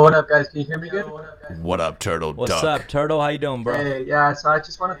 Yo, what up, guys? Can you hear me good? What up, Turtle What's Duck? up, Turtle? How you doing, bro? Hey, yeah, so I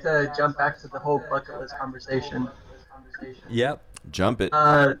just wanted to jump back to the whole bucket list conversation. Yep. Jump it.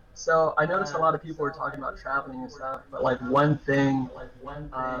 So I noticed a lot of people were talking about traveling and stuff, but like one thing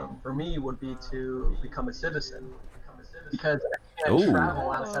for me would be to become a citizen, because I can't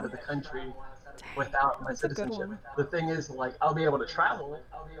travel outside of the country without my citizenship. The thing is, like, I'll be able to travel,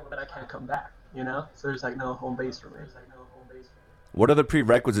 but I can't come back, you know? So there's like no home base for me. What are the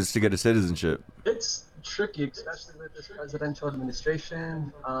prerequisites to get a citizenship? It's tricky, especially with this presidential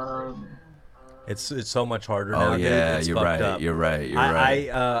administration. It's so much harder Oh now. dude. yeah, It's you're fucked right. up. You're right. You're right.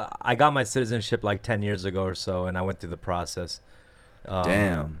 I got my citizenship like 10 years ago or so, and I went through the process.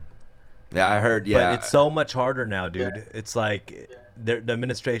 Damn. Yeah, I heard. Yeah, But it's so much harder now, dude. It's like the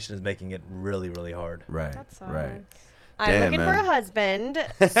administration is making it really, really hard. Right. That sucks. Right. I'm Damn, looking man. for a husband,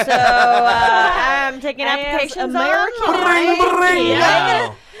 so I'm taking As applications American. online. Yeah.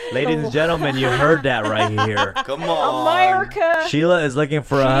 Wow. Ladies and gentlemen, you heard that right here. Come on. America. Sheila is looking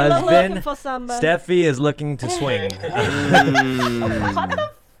for a Sheila husband. looking for somebody. Steffi is looking to swing.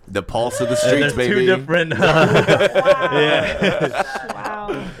 The pulse of the And streets, there's baby. two different. Yeah.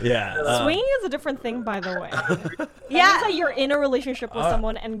 Wow. Yeah. Swinging is a different thing, by the way. Yeah. It's like you're in a relationship with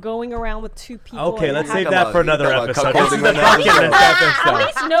someone and going around with two people. Okay, and let's having- save that for another Talk about episode. cuckolding This is the on that bucket episode. list At episode.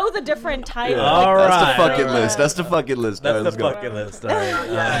 least know the different types. All That's right. the fucking list. That's the fucking list. All right, That's let's the go. bucket list. All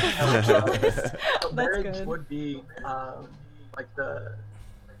right. So marriage good. would be like the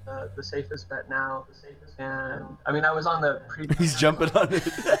safest bet now. And I mean, I was on the previous He's jumping on it.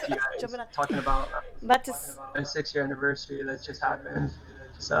 Jumping on. talking about But to a 6-year anniversary that just happened.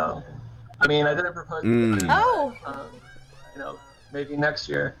 So, I mean, I didn't propose. oh, You know, maybe next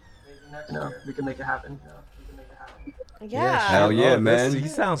year, you know, we can make it happen. yeah. Hell yeah, Oh, man. He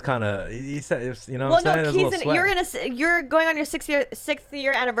sounds kind of. He said, you know. Well, what I'm no, saying? There's a little you're going on your sixth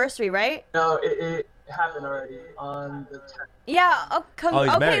year anniversary, right? No, it happened already on the 10th. Yeah. Oh, he's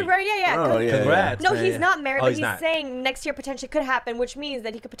okay, married. right. Yeah. Oh, yeah. Congrats. No, man. he's not married, Oh, but he's he's not. saying next year potentially could happen, which means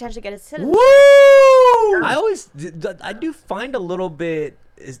that he could potentially get a citizenship. Woo! I do find a little bit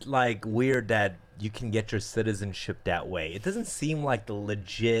is like weird that you can get your citizenship that way. It doesn't seem like the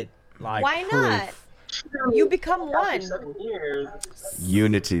legit like. Why not? proof. You become After one. 7 years.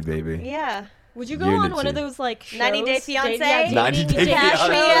 Unity, baby. Yeah. Would you go on one Unity. of those like shows? 90 Day Fiancé? Yeah, 90 dating Day shows?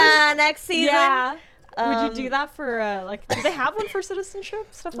 Fiancé. Yeah, next season. Yeah. Would Um, you do that for like? Do they have one for citizenship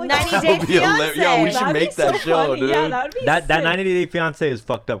stuff like 90 that? Day That would be hilarious. Yo, we Fiancé. should That'd be make that so show, funny. dude. Yeah, that would be That sick. 90 Day Fiance is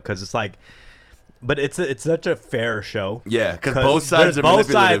fucked up because it's like But it's such a fair show. Yeah, because both sides are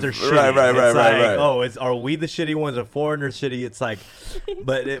both sides manipulative. are shitty. Right. Oh, are we the shitty ones or foreigners shitty? It's like,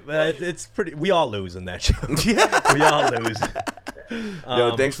 but it's pretty. We all lose in that show. Yeah, we all lose.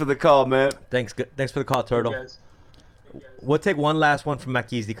 Yo, thanks for the call, man. Thanks for the call, Turtle. Yes. We'll take one last one from Mac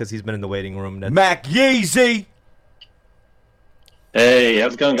Yeezy because he's been in the waiting room. Mac Yeezy. Hey,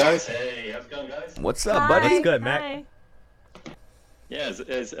 how's it going, guys? What's up, buddy? What's good, Mac? Yeah,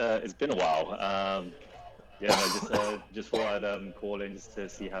 it's been a while. Yeah, I just thought I'd call in just to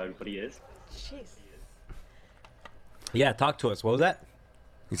see how everybody is. Jeez. Yeah, talk to us. What was that?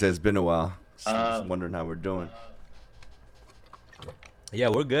 He said it's been a while. Just wondering how we're doing. Yeah,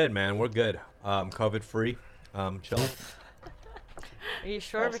 we're good, man. We're good. COVID free. Chilling. Are you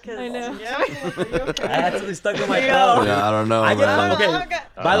sure? Because I know. I actually stuck in my throat. Yeah, I don't know. I get man. okay.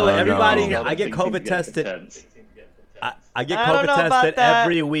 By the way, everybody, know. I get COVID tested. I get I don't COVID know about tested that.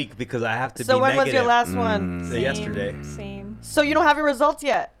 every week because I have to So be when negative. was your last one? Yesterday. Same. So you don't have your results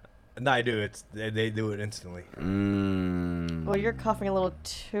yet? No, I do. They do it instantly. Well, you're coughing a little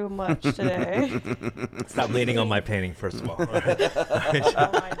too much today. Stop leaning on my painting, first of all.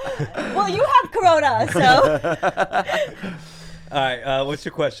 Well, you have corona, so. All right. What's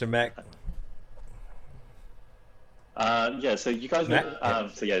your question, Mac? Yeah, so you guys were,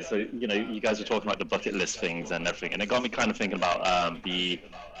 so you guys were talking about the bucket list things and everything, and it got me kind of thinking about the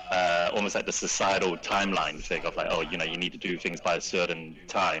almost like the societal timeline thing of like, oh, you need to do things by a certain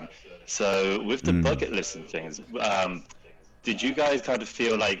time. So with the bucket list and things, did you guys kind of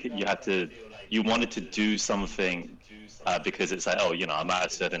feel like you wanted to do something because it's like, oh, I'm at a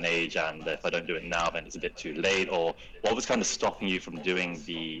certain age, and if I don't do it now, then it's a bit too late, or what was kind of stopping you from doing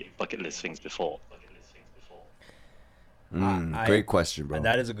the bucket list things before? Great question, bro.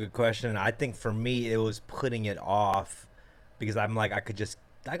 That is a good question. I think for me, it was putting it off because I'm like,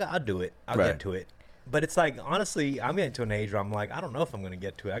 I'll do it. I'll get to it. But it's like, honestly, I'm getting to an age where I'm like, I don't know if I'm going to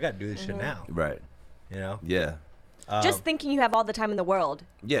get to it. I got to do this shit now. Right. Yeah. Just thinking you have all the time in the world.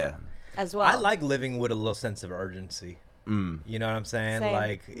 Yeah. As well. I like living with a little sense of urgency. You know what I'm saying? Same.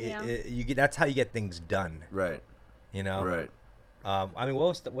 Like, Yeah. that's how you get things done. Right. Right. I mean,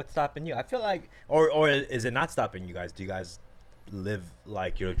 what's stopping you? I feel like, or is it not stopping you guys? Do you guys live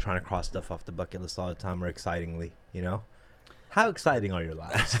like you're trying to cross stuff off the bucket list all the time, or excitingly? How exciting are your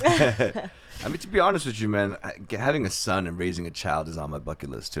lives? I mean, to be honest with you, man, having a son and raising a child is on my bucket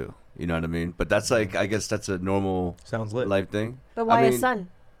list too. You know what I mean? But that's like, I guess that's a normal life thing. But why a son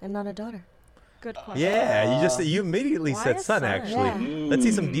and not a daughter? Good question. Yeah, you immediately Why said a son, son? actually. Yeah. Let's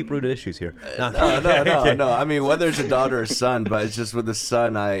see some deep-rooted issues here. No. I mean, whether it's a daughter or son, but it's just with the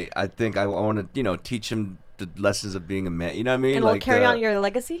son, I think I want to, teach him the lessons of being a man. You know what I mean? And we'll carry on your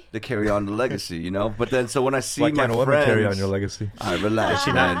legacy? To carry on the legacy, But then, so when I see Why my can't friends... women carry on your legacy? All right, relax,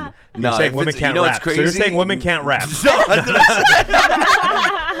 man. You're saying women can't rap. So you're saying women can't rap.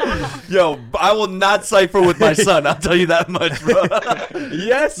 Yo, I will not cipher with my son. I'll tell you that much, bro.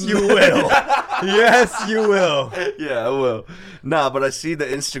 Yes, you will. Yes, you will. Yeah, I will. Nah, but I see the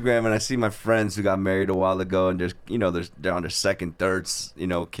Instagram and I see my friends who got married a while ago, and they're on their second, third,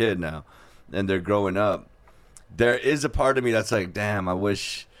 kid now, and they're growing up. There is a part of me that's like, damn, I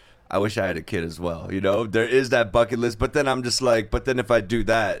wish I had a kid as well. There is that bucket list, but then I'm just like, but then if I do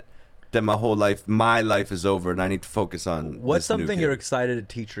that, then my life is over, and I need to focus on What's this new something kid. you're excited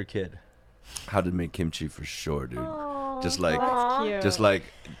to teach your kid? How to make kimchi for sure, dude. Just That's like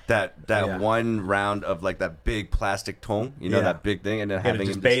cute. that one round of like that big plastic tong, that big thing, and then having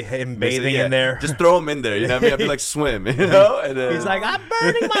just him bathing in there. Just throw him in there, you know what I mean? I'd be like, swim, And then, He's like, I'm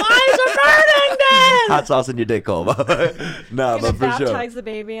burning, my eyes are burning, Dad. hot sauce in your dick hole. Nah, Gonna but for sure. baptize the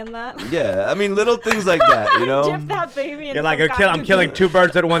baby in that. Yeah, I mean, little things like that, Dip that baby in You're like, some I'm killing two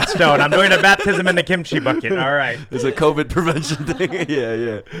birds with one stone. I'm doing a baptism in the kimchi bucket. All right. It's a COVID prevention thing.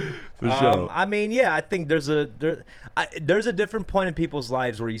 Yeah, for sure. I mean, yeah, I think there's a different point in people's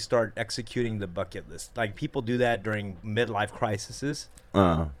lives where you start executing the bucket list. Like, people do that during midlife crises. You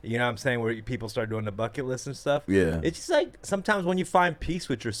know what I'm saying? Where people start doing the bucket list and stuff. Yeah. It's just like sometimes when you find peace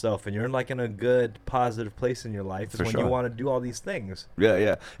with yourself and you're like in a good, positive place in your life, is For when sure. you want to do all these things.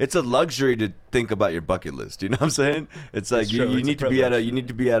 Yeah. It's a luxury to think about your bucket list. You know what I'm saying? It's like It's true. you It's a need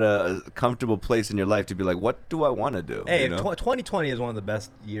to be at a comfortable place in your life to be like, what do I want to do? Hey, you know? 2020 is one of the best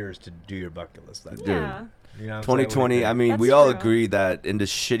years to do your bucket list. I think. Yeah. You know what I'm saying? 2020, I mean, That's we all true. agree that in the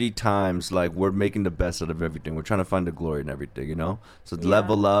shitty times, like, we're making the best out of everything. We're trying to find the glory in everything, So Yeah.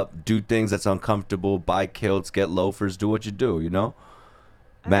 level up, do things that's uncomfortable, buy kilts, get loafers, do what you do,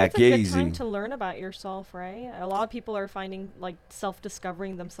 Mac I think it's a good time Yeezy. to learn about yourself, right? A lot of people are finding, like,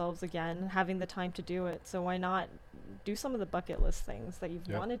 self-discovering themselves again, having the time to do it. So why not do some of the bucket list things that you've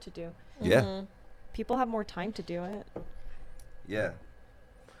wanted to do? Yeah. people have more time to do it. Yeah.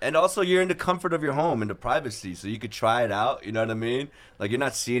 And also, you're in the comfort of your home, in the privacy, so you could try it out. You know what I mean? Like, you're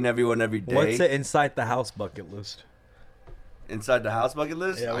not seeing everyone every day. What's the inside the house bucket list? Inside the house bucket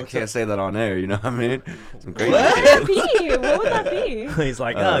list? Yeah, I what's can't up? say that on air, you know what I mean? Some crazy What would shit. that be? What would that be? He's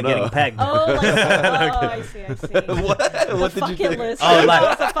like, I don't getting know. pegged. Oh, like, I see. What? What did you think? List. Oh,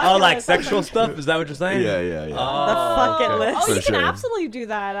 like, It's a fucking like list. sexual stuff? Is that what you're saying? Yeah. The fucking list. Oh, For you can sure. absolutely do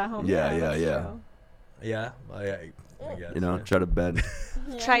that at home. Yeah. that's true. Yeah. I guess, You know, try to bend.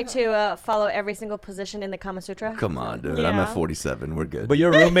 Try to follow every single position in the Kama Sutra. Come on, dude. I'm at 47. We're good. But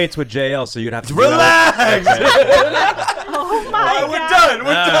you're roommates with JL, so you'd have to Relax! Oh my We're God. done.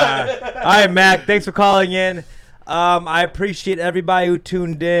 We're done. All right, Mac. Thanks for calling in. I appreciate everybody who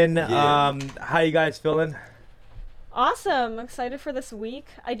tuned in. Yeah. How you guys feeling? Awesome. I'm excited for this week.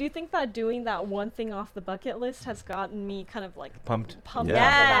 I do think that doing that one thing off the bucket list has gotten me kind of like Pumped. up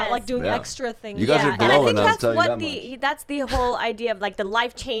Yeah. about like doing Yeah. extra things. You guys are And I glowing, think I'll that's tell you what that that's the whole idea of like the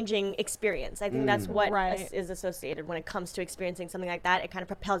life-changing experience. I think that's what Right. is associated when it comes to experiencing something like that. It kind of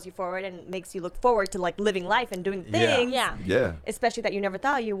propels you forward and makes you look forward to like living life and doing Yeah. things. Yeah. Yeah. Especially that you never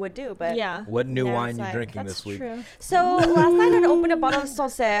thought you would do. But Yeah. What new Yeah, wine it's you like- drinking That's this week? true. So last night I opened a bottle of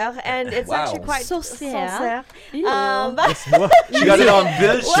Sancerre, and it's Wow. actually quite Sancerre. She got it on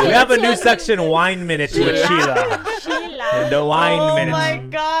bullshit. We have a new section, Wine Minute, with Sheila. Sheila. The Wine oh Minute. my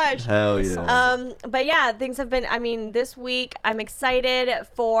gosh. Hell yeah. But yeah, things have been. I mean, this week I'm excited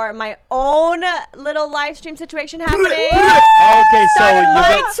for my own little live stream situation happening. Okay, so Started you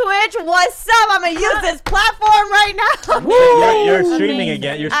my got, Twitch. What's up? I'm gonna use this platform right now. you're streaming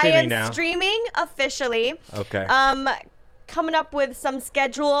again. You're I streaming am now. streaming officially. Okay. Coming up with some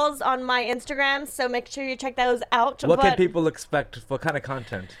schedules on my Instagram, so make sure you check those out. What can But- people expect? What kind of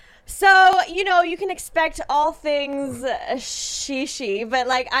content? So, you know, you can expect all things shishi, but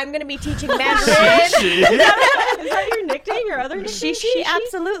like I'm gonna be teaching Mandarin. Is that your nickname? Your other nickname? Shishi,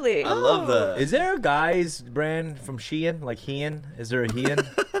 absolutely. I love that. Is there a guy's brand from Shein, like Hean? Is there a Hean?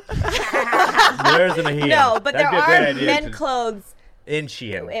 There isn't a Hean. No, but That'd there be a great are idea men to- clothes in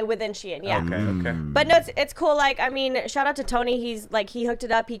Shein. within Shein, yeah. Okay. But no, it's cool. Like, I mean, shout out to Tony. He's like, he hooked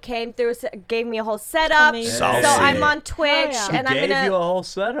it up. He came through, gave me a whole setup. Amazing. So Saucy. I'm on Twitch, yeah. and I'm Gave gonna. you a whole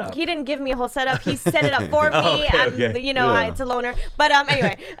setup. He didn't give me a whole setup. He set it up for me. Okay. You know, Yeah. it's a loner. But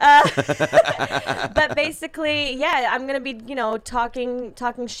anyway, but basically, yeah, I'm gonna be, you know, talking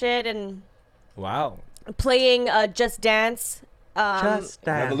shit and Wow. playing Just Dance. Just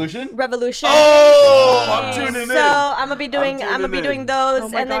that. Revolution? Revolution. Oh, I'm tuning in. So I'm gonna be doing tuning in. those, Oh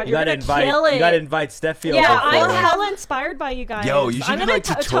my and God, then You gotta gonna kill it. invite Steffi. Yeah, over I'm for- hella inspired by you guys. Yo, you should I'm do, gonna like,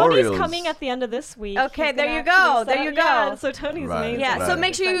 Tony's tutorials. coming at the end of this week. Okay, He's there gonna you go, actually there set- you yeah, go. so Tony's Right. amazing. yeah. So Right.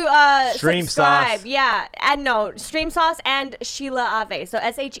 make sure you Stream subscribe. Sauce. Yeah, and no Stream Sauce and Sheila Ave. So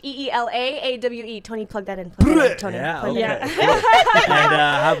SheelaAWE. Tony, plug that in. Plug that in, Tony. Yeah, Plug okay. that in. And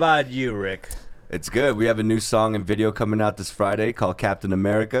how about you, Rick? It's good. We have a new song and video coming out this Friday called Captain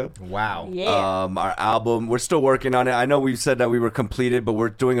America. Wow. Yeah. Our album, we're still working on it. I know we said that we were completed, but we're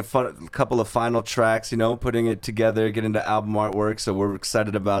doing a couple of final tracks, you know, putting it together, getting the album artwork. So we're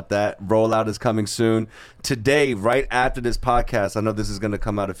excited about that. Rollout is coming soon. Today, right after this podcast, I know this is going to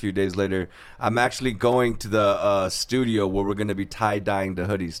come out a few days later, I'm actually going to the studio where we're going to be tie-dyeing the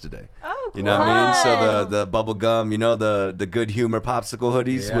hoodies today. Oh, You know what I mean? So Fun. the bubble gum, you know, the good humor popsicle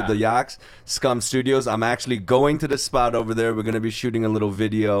hoodies Yeah. with the yaks, Scum Studios. I'm actually going to the spot over there. We're gonna be shooting a little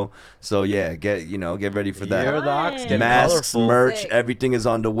video. So yeah, get ready for that. You're the Ox. Get Masks, colorful. merch, Sick. everything is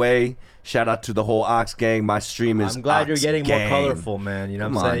on the way. Shout out to the whole Ox gang. My stream is I'm glad you're Ox getting gang. more colorful, man. You know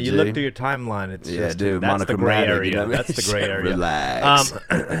Come what I'm on, saying? You G. look through your timeline. It's Yeah, just, dude, that's the gray monochromatic, area. you know what I mean? That's the gray area. Relax.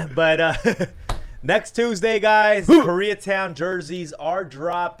 But next Tuesday, guys, Koreatown jerseys are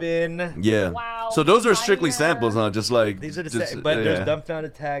dropping. Yeah. Wow, So those are strictly fire. samples, huh? Just like These are the just, same, but yeah. there's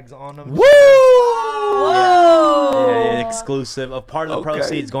dumbfounded tags on them. Woo! Yeah, exclusive. A part of the Okay.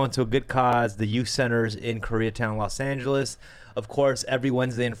 proceeds going to a good cause, the youth centers in Koreatown, Los Angeles. Of course, every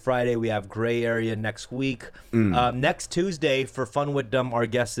Wednesday and Friday we have Gray Area next week. Next Tuesday for Fun with Dumb, our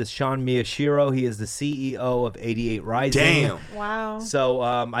guest is Sean Miyashiro. He is the CEO of 88 Rising. Damn. Wow. So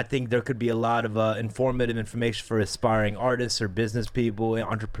I think there could be a lot of informative information for aspiring artists or business people,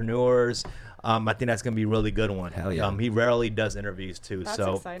 entrepreneurs. I think that's going to be a really good one. Hell yeah. He rarely does interviews too. That's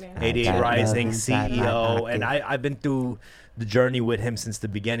so exciting. 88 Rising CEO, and I've been through the journey with him since the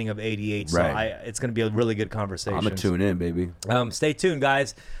beginning of 88. So Right. it's going to be a really good conversation. I'm gonna tune in, baby. Stay tuned,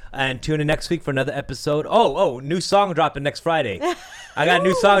 guys, and tune in next week for another episode. Oh, new song dropping next Friday. I got a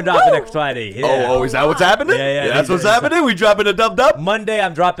new song dropping next Friday. Yeah. Oh, is that what's happening? Yeah. That's what's happening? We dropping a dub? Monday,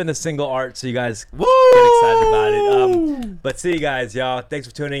 I'm dropping the single art, so you guys get excited about it. But see you guys, y'all. Thanks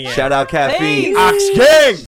for tuning in. Shout out Caffeine. Ox Gang.